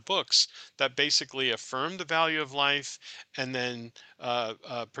on their books that basically affirm the value of life and then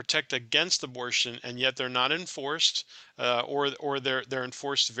protect against abortion, and yet they're not enforced, or they're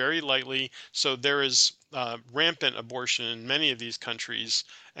enforced very lightly. So there is rampant abortion in many of these countries,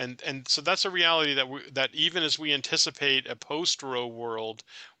 and so that's a reality that even as we anticipate a post-Roe world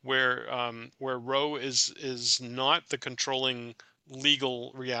where Roe is not the controlling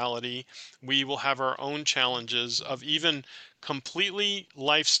legal reality, we will have our own challenges of even completely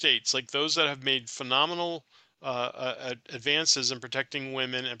life states, like those that have made phenomenal advances in protecting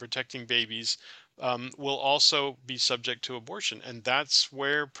women and protecting babies, will also be subject to abortion. And that's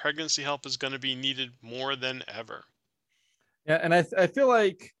where pregnancy help is going to be needed more than ever. Yeah, and I feel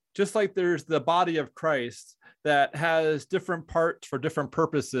like, just like there's the body of Christ that has different parts for different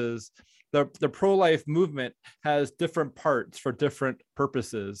purposes, the pro-life movement has different parts for different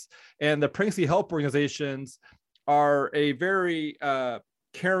purposes. And the pregnancy help organizations are a very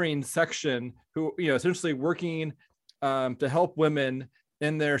caring section who, essentially working to help women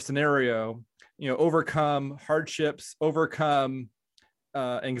in their scenario, overcome hardships, overcome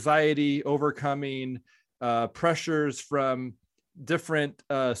anxiety, overcoming pressures from different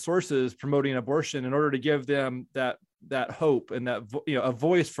sources promoting abortion, in order to give them that hope and that a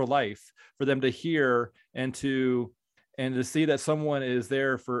voice for life, for them to hear and to see that someone is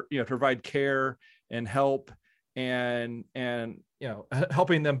there for to provide care and help, and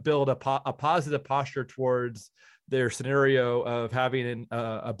helping them build a positive posture towards their scenario of having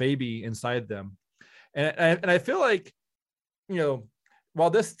a baby inside them. And I feel like, while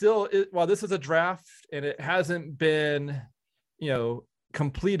this is a draft and it hasn't been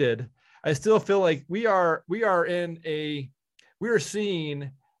completed, I still feel like we are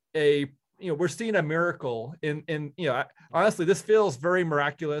seeing a we're seeing a miracle honestly, this feels very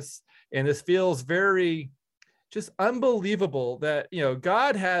miraculous, and this feels very just unbelievable that,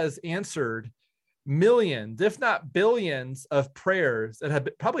 God has answered millions, if not billions of prayers that have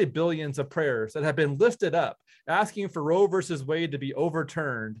been, probably billions of prayers that have been lifted up, asking for Roe versus Wade to be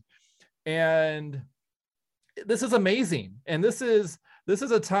overturned. And this is amazing. And this is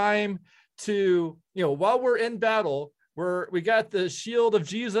a time to, while we're in battle, we got the shield of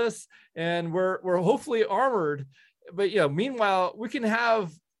Jesus, and we're hopefully armored. But meanwhile, we can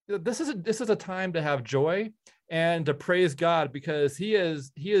have this is a time to have joy and to praise God, because he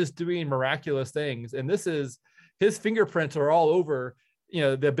is doing miraculous things. And this is, his fingerprints are all over,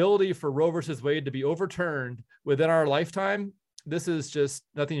 the ability for Roe versus Wade to be overturned within our lifetime. This is just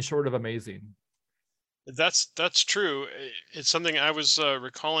nothing short of amazing. That's true. It's something I was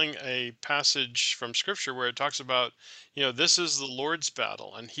recalling a passage from Scripture where it talks about, this is the Lord's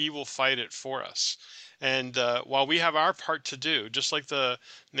battle, and He will fight it for us. And while we have our part to do, just like the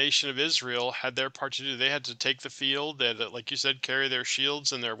nation of Israel had their part to do, they had to take the field. They had to, like you said, carry their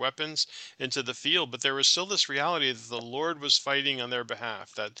shields and their weapons into the field. But there was still this reality that the Lord was fighting on their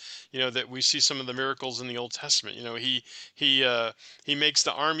behalf. That that we see some of the miracles in the Old Testament. He makes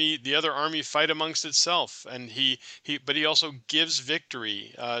the other army fight amongst itself, and but he also gives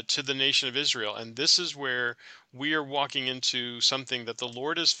victory to the nation of Israel. And this is where we are walking into something that the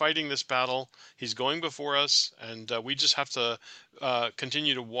Lord is fighting this battle. He's going before us, and we just have to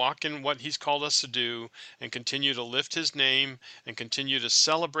continue to walk in what He's called us to do, and continue to lift His name, and continue to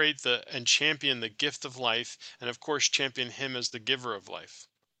celebrate and champion the gift of life, and of course champion Him as the giver of life.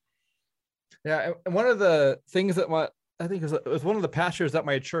 Yeah, and one of the things that I think it was one of the pastors at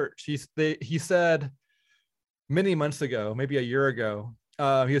my church. He said many months ago, maybe a year ago,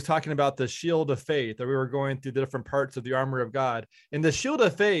 he was talking about the shield of faith, that we were going through the different parts of the armor of God. And the shield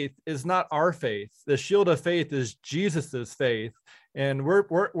of faith is not our faith. The shield of faith is Jesus's faith. And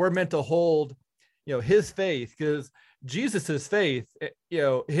we're meant to hold, his faith, because Jesus's faith,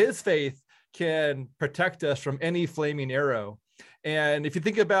 his faith can protect us from any flaming arrow. And if you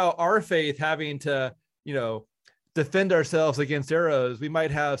think about our faith having to, defend ourselves against arrows, we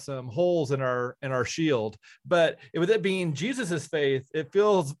might have some holes in our shield. But with it being Jesus's faith, it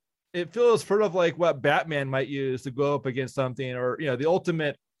feels sort of like what Batman might use to go up against something, or the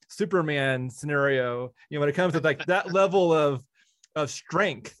ultimate Superman scenario. When it comes to like that level of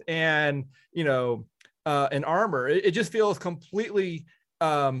strength and and armor, it just feels completely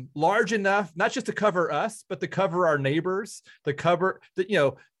large enough, not just to cover us, but to cover our neighbors, to cover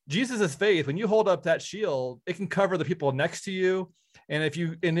Jesus's faith. When you hold up that shield, it can cover the people next to you. And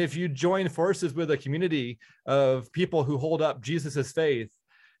if you join forces with a community of people who hold up Jesus's faith,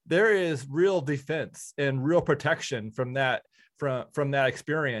 there is real defense and real protection from that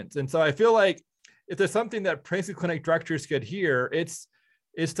experience. And so I feel like if there's something that Pregnancy Clinic directors could hear, it's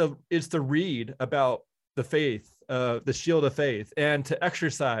to read about the faith, the shield of faith, and to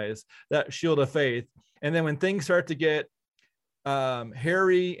exercise that shield of faith. And then when things start to get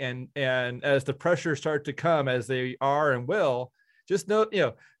hairy, and as the pressures start to come, as they are and will, just know,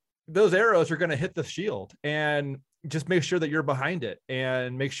 those arrows are going to hit the shield, and just make sure that you're behind it,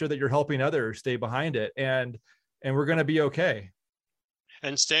 and make sure that you're helping others stay behind it, and we're going to be okay.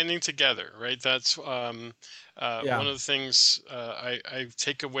 And standing together, right? That's one of the things I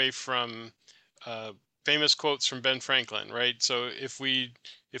take away from famous quotes from Ben Franklin, right? So if we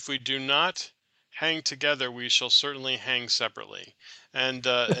do not hang together, we shall certainly hang separately. And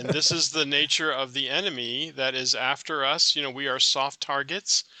this is the nature of the enemy that is after us. We are soft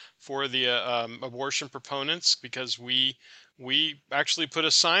targets for the abortion proponents, because we actually put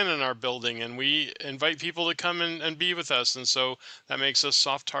a sign in our building, and we invite people to come and be with us, and so that makes us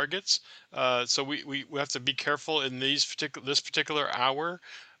soft targets. So we have to be careful in this particular hour,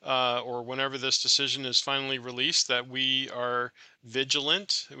 or whenever this decision is finally released, that we are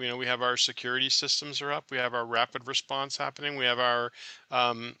vigilant. We have our security systems are up. We have our rapid response happening. We have our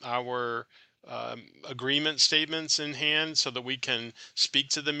agreement statements in hand, so that we can speak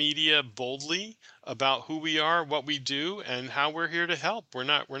to the media boldly about who we are, what we do, and how we're here to help. We're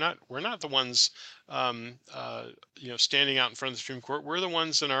not the ones standing out in front of the Supreme Court. We're the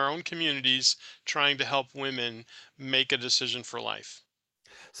ones in our own communities trying to help women make a decision for life.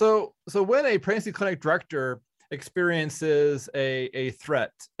 So when a pregnancy clinic director experiences a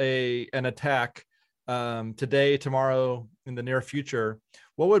threat, an attack, today, tomorrow, in the near future,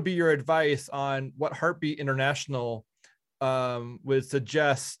 what would be your advice on what Heartbeat International would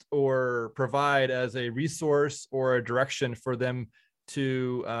suggest or provide as a resource or a direction for them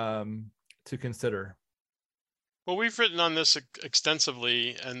to consider? Well, we've written on this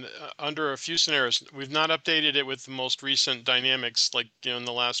extensively, and under a few scenarios. We've not updated it with the most recent dynamics, like in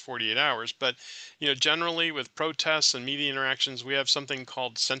the last 48 hours. But generally with protests and media interactions, we have something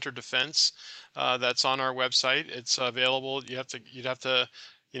called Center Defense that's on our website. It's available. You'd have to,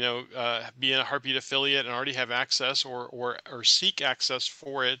 be a Heartbeat affiliate and already have access, or seek access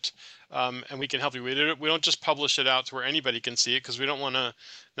for it. And we can help you. We don't just publish it out to where anybody can see it, because we don't want to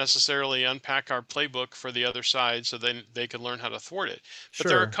necessarily unpack our playbook for the other side so then they can learn how to thwart it. But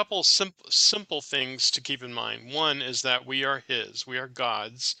there are a Sure. couple simple things to keep in mind. One is that we are His, we are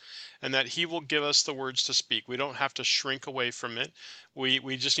God's, and that He will give us the words to speak. We don't have to shrink away from it.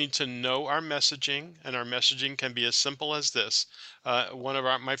 We just need to know our messaging, and our messaging can be as simple as this. One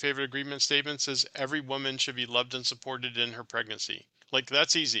of my favorite agreement statements is every woman should be loved and supported in her pregnancy. Like,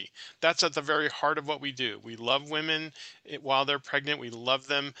 that's easy. That's at the very heart of what we do. We love women while they're pregnant. We love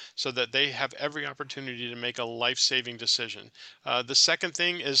them so that they have every opportunity to make a life-saving decision. The second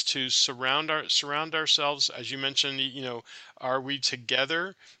thing is to surround ourselves, as you mentioned. Are we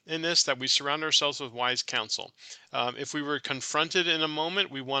together in this? That we surround ourselves with wise counsel. If we were confronted in a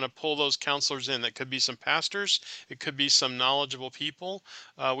moment, we want to pull those counselors in. That could be some pastors. It could be some knowledgeable people.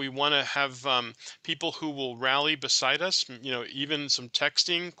 We want to have people who will rally beside us. Even some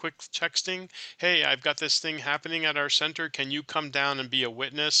texting, quick texting. Hey, I've got this thing happening at our center. Can you come down and be a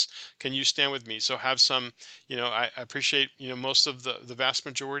witness? Can you stand with me? So have some, I appreciate, most of the vast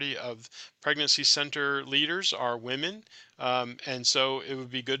majority of pregnancy center leaders are women. And so it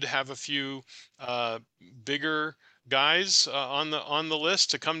would be good to have a few uh, bigger guys on the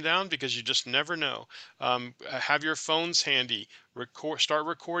list to come down, because you just never know. Have your phones handy. Start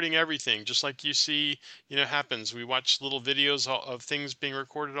recording everything, just like you see, happens. We watch little videos of things being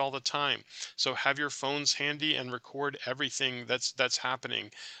recorded all the time. So have your phones handy and record everything that's happening.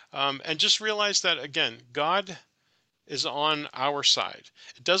 And just realize that, again, God is on our side.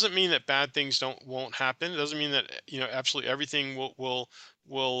 It doesn't mean that bad things don't won't happen. It doesn't mean that absolutely everything will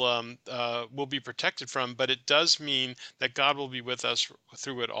be protected from. But it does mean that God will be with us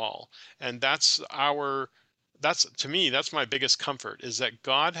through it all. And that's, to me, that's my biggest comfort, is that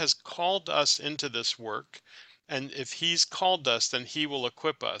God has called us into this work. And if He's called us, then He will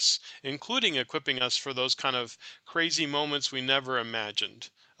equip us, including equipping us for those kind of crazy moments we never imagined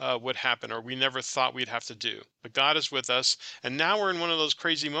would happen, or we never thought we'd have to do. But God is with us, and now we're in one of those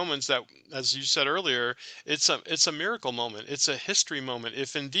crazy moments that, as you said earlier, it's a miracle moment. It's a history moment.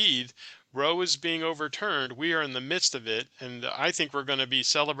 If indeed Roe is being overturned, we are in the midst of it, and I think we're going to be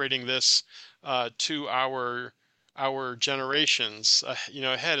celebrating this to our generations,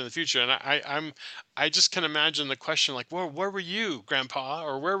 ahead in the future. And I just can imagine the question, like, well, where were you, Grandpa,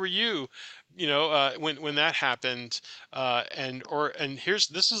 or where were you, when that happened? And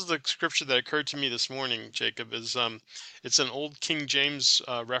this is the scripture that occurred to me this morning, Jacob. Is It's an old King James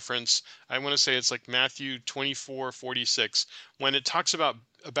reference. I want to say it's like Matthew 24:46, when it talks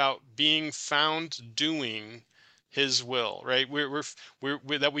about being found doing His will, right? We're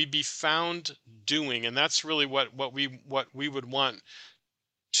that we be found doing, and that's really what we would want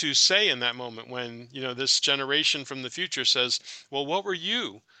to say in that moment, when this generation from the future says, well, what were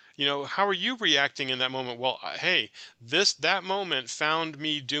you, how are you reacting in that moment? Well, hey, that moment found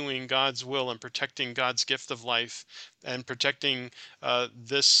me doing God's will and protecting God's gift of life, and protecting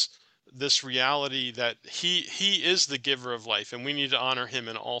this reality that he is the giver of life, and we need to honor Him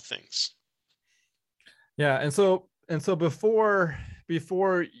in all things. Yeah, and so before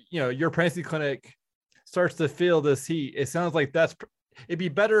your pregnancy clinic starts to feel this heat, it sounds like it'd be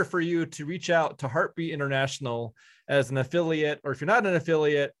better for you to reach out to Heartbeat International as an affiliate, or if you're not an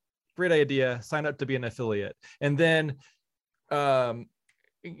affiliate, great idea, sign up to be an affiliate, and then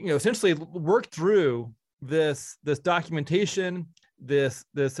essentially work through this documentation, this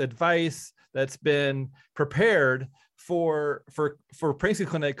advice that's been prepared for pregnancy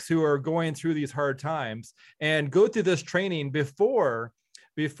clinics who are going through these hard times, and go through this training before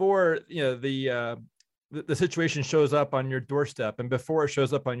the situation shows up on your doorstep, and before it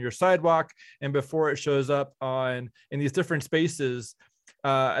shows up on your sidewalk, and before it shows up in these different spaces.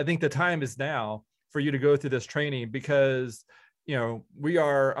 I think the time is now for you to go through this training, because we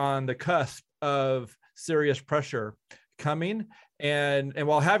are on the cusp of serious pressure coming, and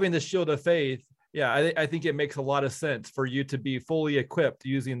while having this shield of faith, yeah, I think it makes a lot of sense for you to be fully equipped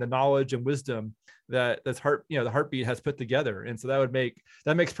using the knowledge and wisdom that the Heartbeat has put together, and so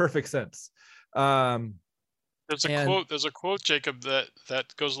that makes perfect sense. Um, and There's a quote, Jacob,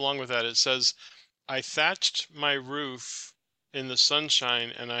 that goes along with that. It says, I thatched my roof in the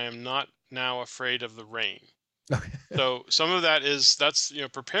sunshine, and I am not now afraid of the rain. So some of that's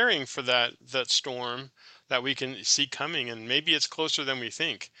preparing for that storm that we can see coming, and maybe it's closer than we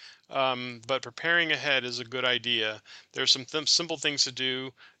think. But preparing ahead is a good idea. There's some simple things to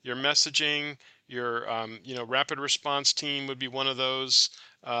do. Your messaging, your rapid response team would be one of those,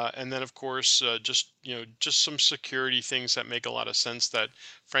 and then of course just some security things that make a lot of sense. That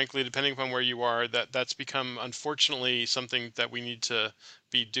frankly, depending upon where you are, that's become unfortunately something that we need to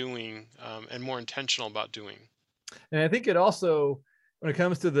be doing and more intentional about doing. And I think it also, when it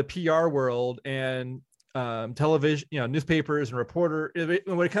comes to the PR world and television, newspapers and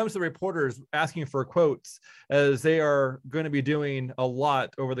when it comes to reporters asking for quotes, as they are going to be doing a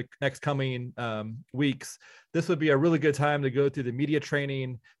lot over the next coming weeks, this would be a really good time to go through the media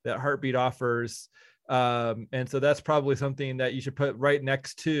training that Heartbeat offers. And so that's probably something that you should put right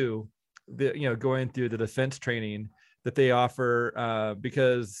next to going through the defense training that they offer,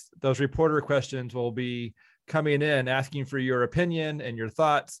 because those reporter questions will be coming in asking for your opinion and your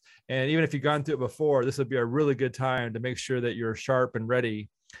thoughts. And even if you've gone through it before, this would be a really good time to make sure that you're sharp and ready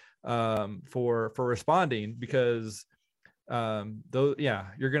for responding, because you're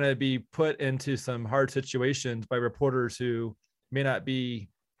going to be put into some hard situations by reporters who may not be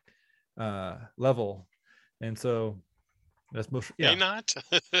level. And so that's most, May not.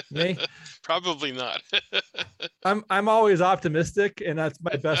 may. Probably not. I'm always optimistic, and that's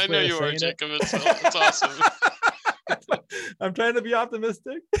my I best know way of you are, saying it. Jacob. It's awesome. I'm trying to be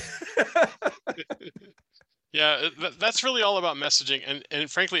optimistic. Yeah, that's really all about messaging, and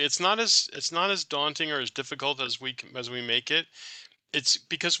frankly, it's not as daunting or as difficult as we make it. It's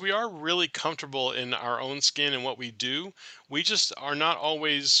because we are really comfortable in our own skin and what we do. We just are not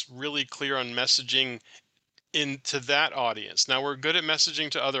always really clear on messaging into that audience. Now we're good at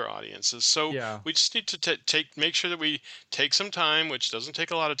messaging to other audiences, so Yeah. we just need to make sure that we take some time, which doesn't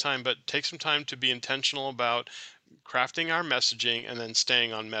take a lot of time, but take some time to be intentional about crafting our messaging and then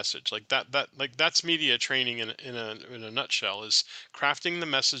staying on message. Like that's media training in a nutshell, is crafting the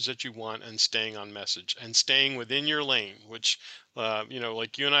message that you want and staying on message and staying within your lane, which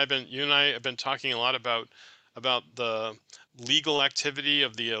like you and I have been talking a lot about the legal activity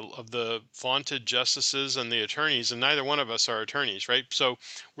of the vaunted justices and the attorneys, and neither one of us are attorneys, right? So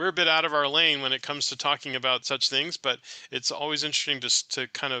we're a bit out of our lane when it comes to talking about such things, but it's always interesting to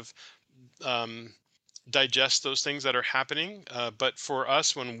kind of um, digest those things that are happening. But for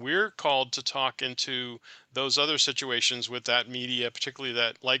us, when we're called to talk into those other situations with that media, particularly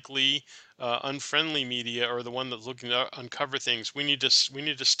that likely unfriendly media or the one that's looking to uncover things, we need to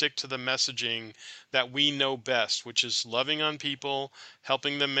stick to the messaging that we know best, which is loving on people,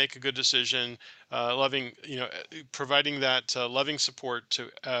 helping them make a good decision, providing that loving support to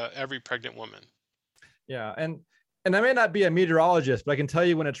every pregnant woman. Yeah. And I may not be a meteorologist, but I can tell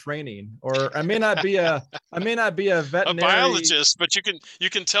you when it's raining. Or I may not be a A veterinary. biologist, but you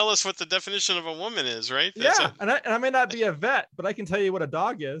can tell us what the definition of a woman is, right? That's Yeah, a, and I may not be a vet, but I can tell you what a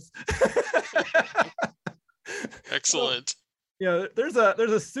dog is. So, excellent. there's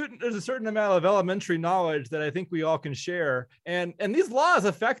a certain amount of elementary knowledge that I think we all can share, and these laws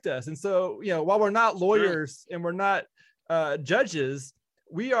affect us. And so, while we're not True. lawyers and we're not judges,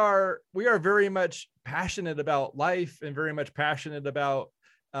 we are very much passionate about life and very much passionate about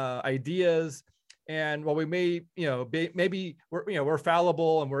ideas. And while we may, maybe we're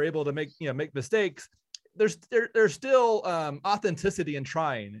fallible and we're able to make mistakes, there's still authenticity in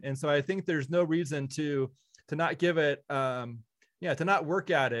trying. And so I think there's no reason to not give it, to not work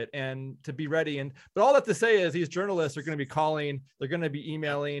at it and to be ready. But all that to say is these journalists are going to be calling, they're going to be Yep.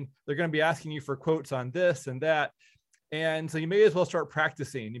 emailing, they're going to be asking you for quotes on this and that. And so you may as well start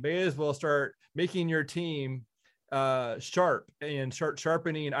practicing. You may as well start making your team sharp and start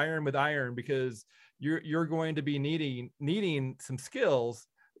sharpening iron with iron, because you're going to be needing some skills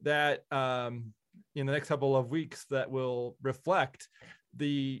that in the next couple of weeks that will reflect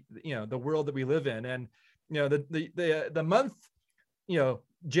the world that we live in. And the month,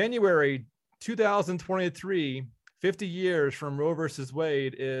 January 2023, 50 years from Roe versus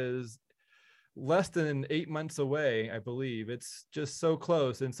Wade, is less than 8 months away, I believe. It's just so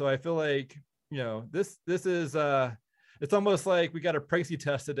close. And so I feel like, this is it's almost like we got a pregnancy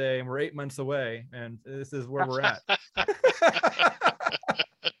test today and we're 8 months away, and this is where we're at.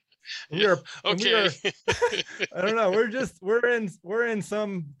 we Yeah. are and we Okay. are I don't know, we're in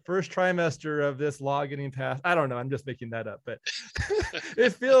some first trimester of this law getting passed. I don't know, I'm just making that up, but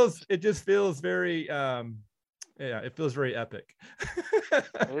it just feels very yeah, it feels very epic.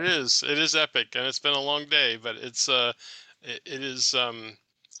 It is. It is epic, and it's been a long day, but it is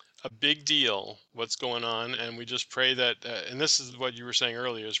a big deal what's going on, and we just pray that. And this is what you were saying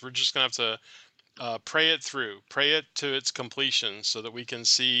earlier: is we're just gonna have to pray it through, pray it to its completion, so that we can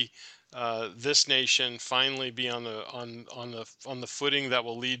see this nation finally be on the footing that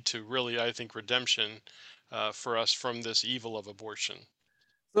will lead to, really, I think, redemption for us from this evil of abortion.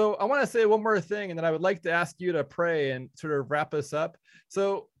 So I want to say one more thing, and then I would like to ask you to pray and sort of wrap us up.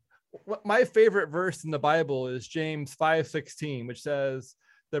 So my favorite verse in the Bible is James 5:16, which says,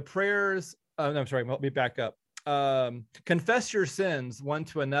 the prayers, no, I'm sorry, let me back up. Confess your sins one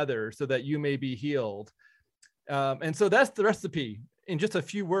to another so that you may be healed. And so that's the recipe in just a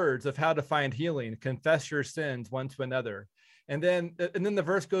few words of how to find healing. Confess your sins one to another. And then the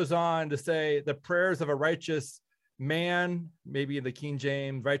verse goes on to say, the prayers of a righteous man, maybe in the King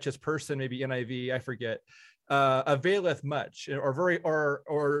James, righteous person, maybe NIV, I forget, availeth much,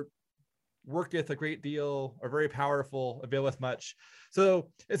 or worketh a great deal, or very powerful, availeth much.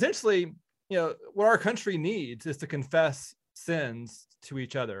 So essentially, what our country needs is to confess sins to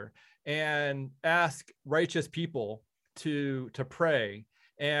each other and ask righteous people to pray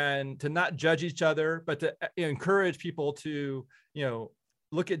and to not judge each other, but to encourage people to,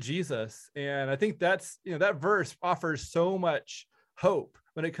 look at Jesus. And I think that's, that verse offers so much hope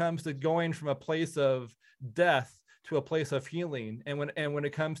when it comes to going from a place of death to a place of healing. And when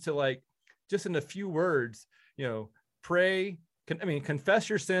it comes to, like, just in a few words, pray, confess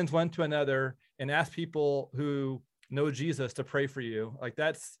your sins one to another and ask people who know Jesus to pray for you. Like,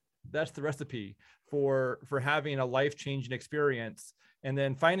 that's the recipe for having a life-changing experience, and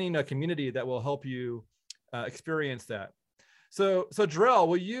then finding a community that will help you experience that. So Jor-El,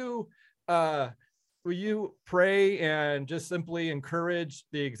 will you pray and just simply encourage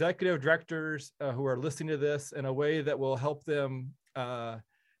the executive directors who are listening to this in a way that will help them,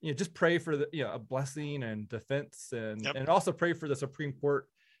 just pray for a blessing and defense, and Yep. and also pray for the Supreme Court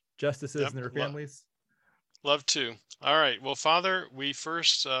justices Yep. and their families? Love to. All right. Well, Father, we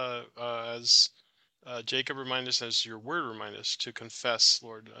first, as Jacob reminded us, as your word reminded us, to confess,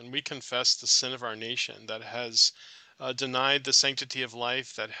 Lord. And we confess the sin of our nation that has denied the sanctity of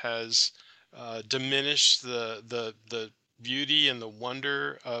life, that has diminished the beauty and the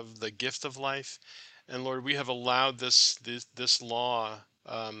wonder of the gift of life. And Lord, we have allowed this law,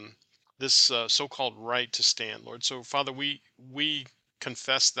 this so-called right, to stand, Lord. So, Father, we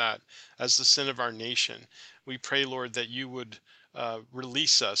confess that as the sin of our nation. We pray, Lord, that you would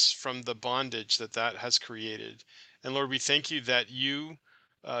release us from the bondage that has created. And Lord, we thank you that you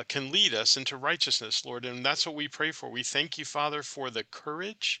can lead us into righteousness, Lord. And that's what we pray for. We thank you, Father, for the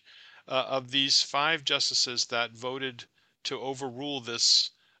courage of these 5 justices that voted to overrule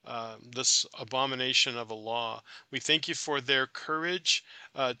this abomination of a law. We thank you for their courage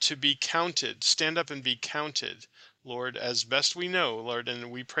to be counted, stand up and be counted, Lord, as best we know, Lord.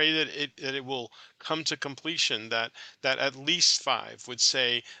 And we pray that it will come to completion, that at least 5 would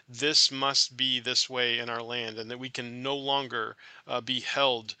say, this must be this way in our land, and that we can no longer be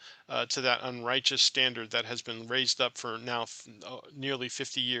held to that unrighteous standard that has been raised up for now nearly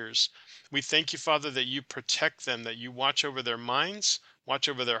 50 years. We thank you, Father, that you protect them, that you watch over their minds, watch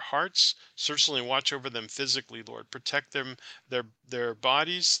over their hearts, certainly watch over them physically, Lord. Protect them, their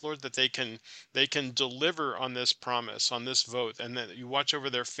bodies, Lord, that they can deliver on this promise, on this vote, and that you watch over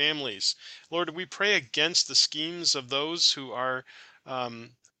their families. Lord, we pray against the schemes of those who are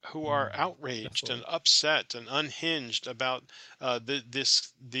Yes, outraged and Lord. upset and unhinged about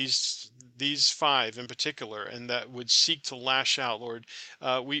these 5 in particular, and that would seek to lash out, Lord.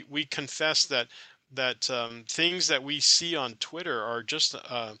 We confess that things that we see on Twitter are just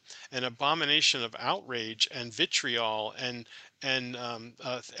an abomination of outrage and vitriol, and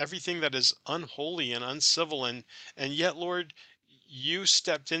everything that is unholy and uncivil, and yet, Lord, you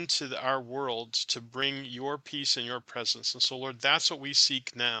stepped into our world to bring your peace and your presence. And so, Lord, that's what we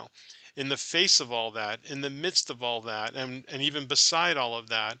seek now. In the face of all that, in the midst of all that, and even beside all of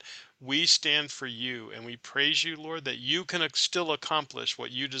that, we stand for you, and we praise you, Lord, that you can still accomplish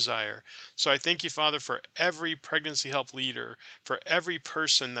what you desire. So I thank you, Father, for every pregnancy help leader, for every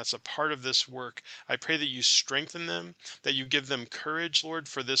person that's a part of this work. I pray that you strengthen them, that you give them courage, Lord,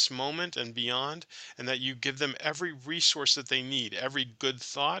 for this moment and beyond, and that you give them every resource that they need, every good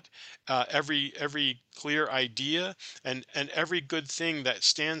thought, every clear idea, and every good thing that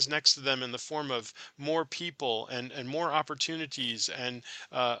stands next to them in the form of more people and more opportunities, and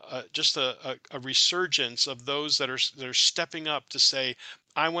just a resurgence of those that are stepping up to say,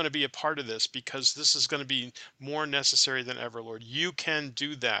 I want to be a part of this because this is going to be more necessary than ever, Lord. You can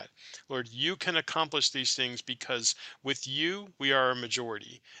do that. Lord, you can accomplish these things because with you, we are a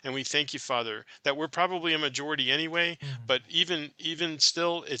majority. And we thank you, Father, that we're probably a majority anyway, but even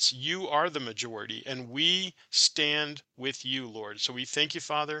still, it's you are the majority and we stand with you, Lord. So we thank you,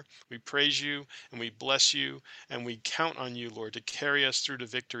 Father. We praise you and we bless you and we count on you, Lord, to carry us through to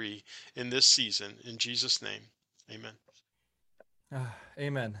victory in this season. In Jesus' name, amen.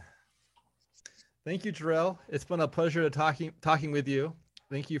 Amen. Thank you, Jor-El. It's been a pleasure talking with you.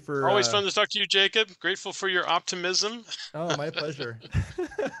 Thank you for Always fun to talk to you, Jacob. Grateful for your optimism. Oh, my pleasure.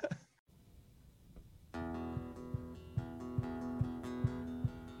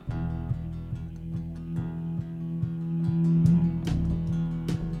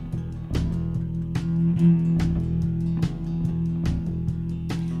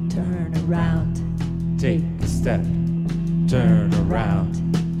 Turn around, take a step. Turn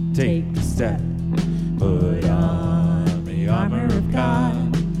around, take a step. Put on the armor of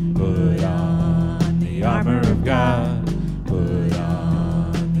God. Put on the armor of God. Put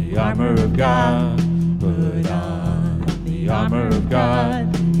on the armor of God. Put on the armor of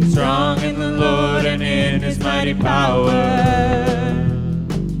God. He's strong in the Lord and in his mighty power.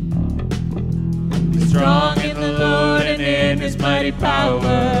 He's strong in the Lord and in his mighty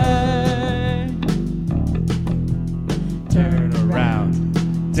power. Turn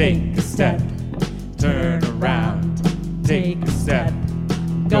around, take a step. Turn around, take a step.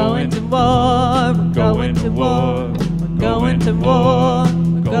 Going to war, we're going to war. We're going to war,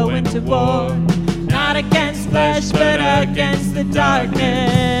 we're going to war. Not against flesh, but against the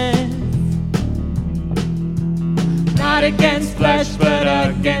darkness. Not against flesh, but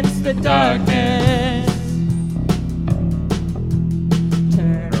against the darkness.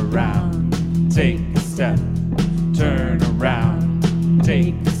 Turn around, take a step. Turn around,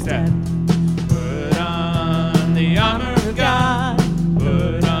 take a step. Put on the armor of God.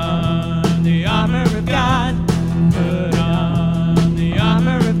 Put on the armor of God. Put on the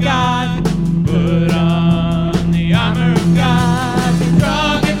armor of God. Put on the armor of God. Be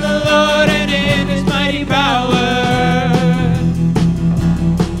strong in the Lord and in his mighty power.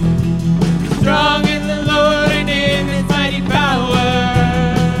 Be strong in the Lord and in his mighty power.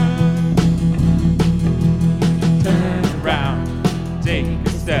 Turn around, take a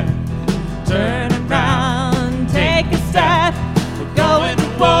step. Turn around, take a step. We're going to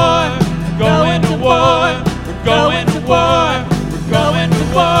war. We're going to war. We're going to war. We're going to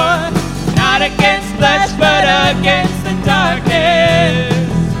war. Not against flesh, but against the darkness.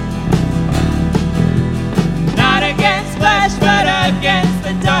 Not against flesh, but against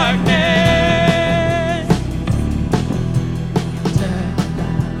the darkness. Turn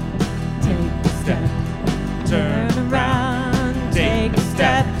around, take a step. Turn around, take a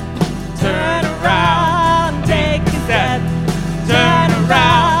step. Turn around, take a step. Turn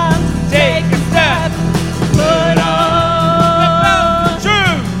around, take a step. Put on the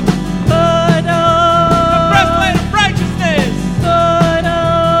truth. Put on the breastplate of righteousness. Put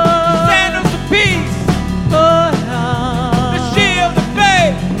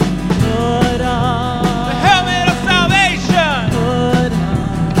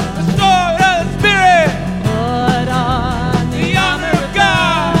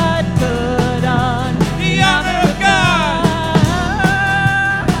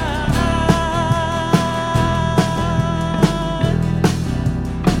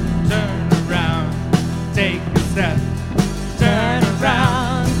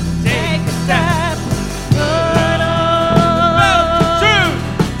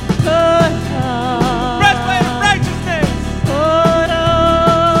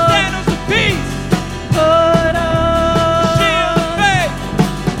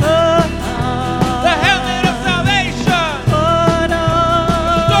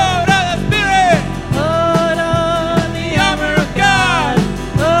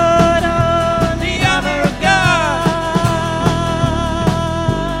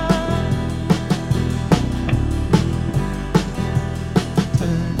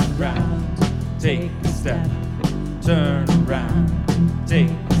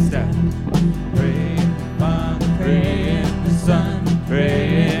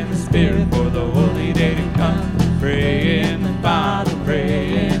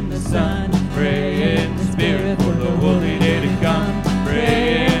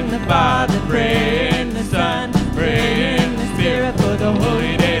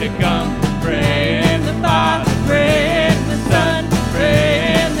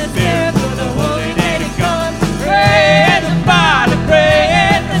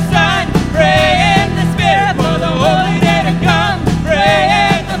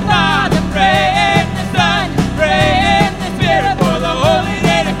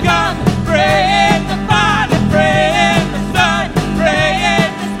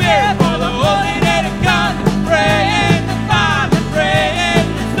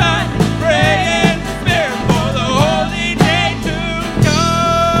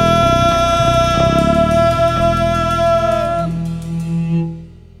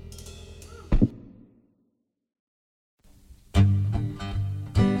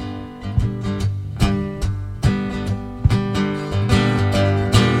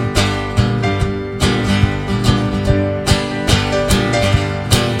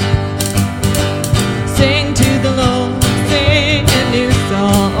Sing to the Lord, sing a new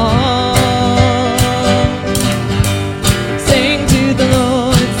song. Sing to the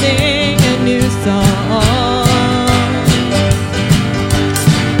Lord, sing a new song.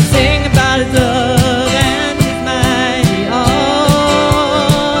 Sing about his love and his mighty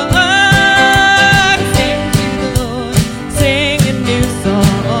arm. Sing to the Lord, sing a new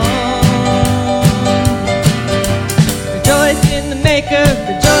song. Rejoice in the Maker,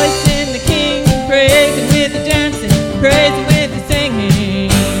 rejoice in the King, praise him with the dancing, praise him with the singing.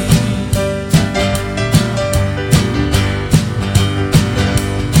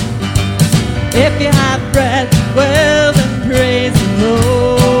 If you have breath, well then praise the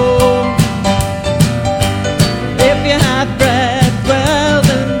Lord. If you have breath, well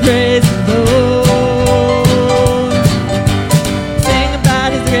then praise the Lord. Sing about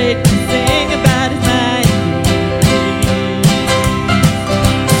his greatness, sing about his mighty deeds.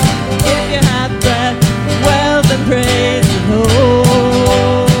 If you have breath, well then praise the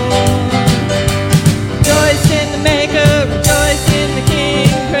Lord. Rejoice in the Maker, rejoice in the King,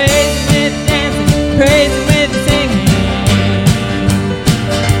 praise him with dancing, praise him with singing.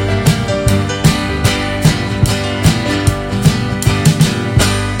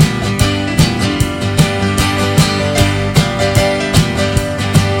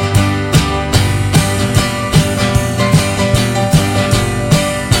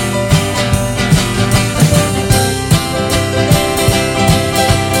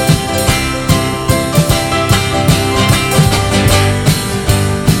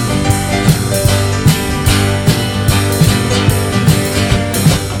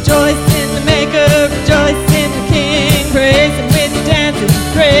 Rejoice in the Maker, rejoice in the King, praise him with the dancing,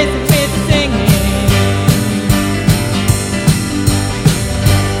 praise him with the singing.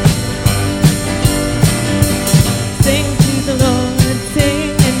 Sing to the Lord, sing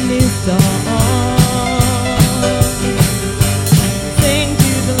a new song. Sing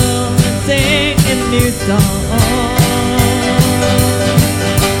to the Lord, sing a new song.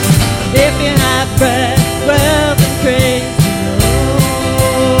 If you have breath, well then praise the Lord.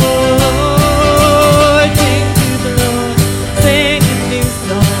 Sing to the Lord, sing a new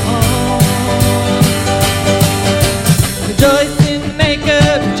song. Rejoice in the Maker,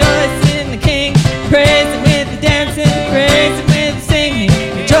 rejoice in the King, praise him with the dancing, praise him with the singing.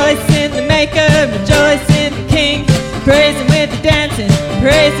 Rejoice in the Maker, rejoice in the King, praise him with the dancing,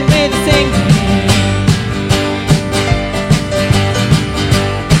 praise him with the singing.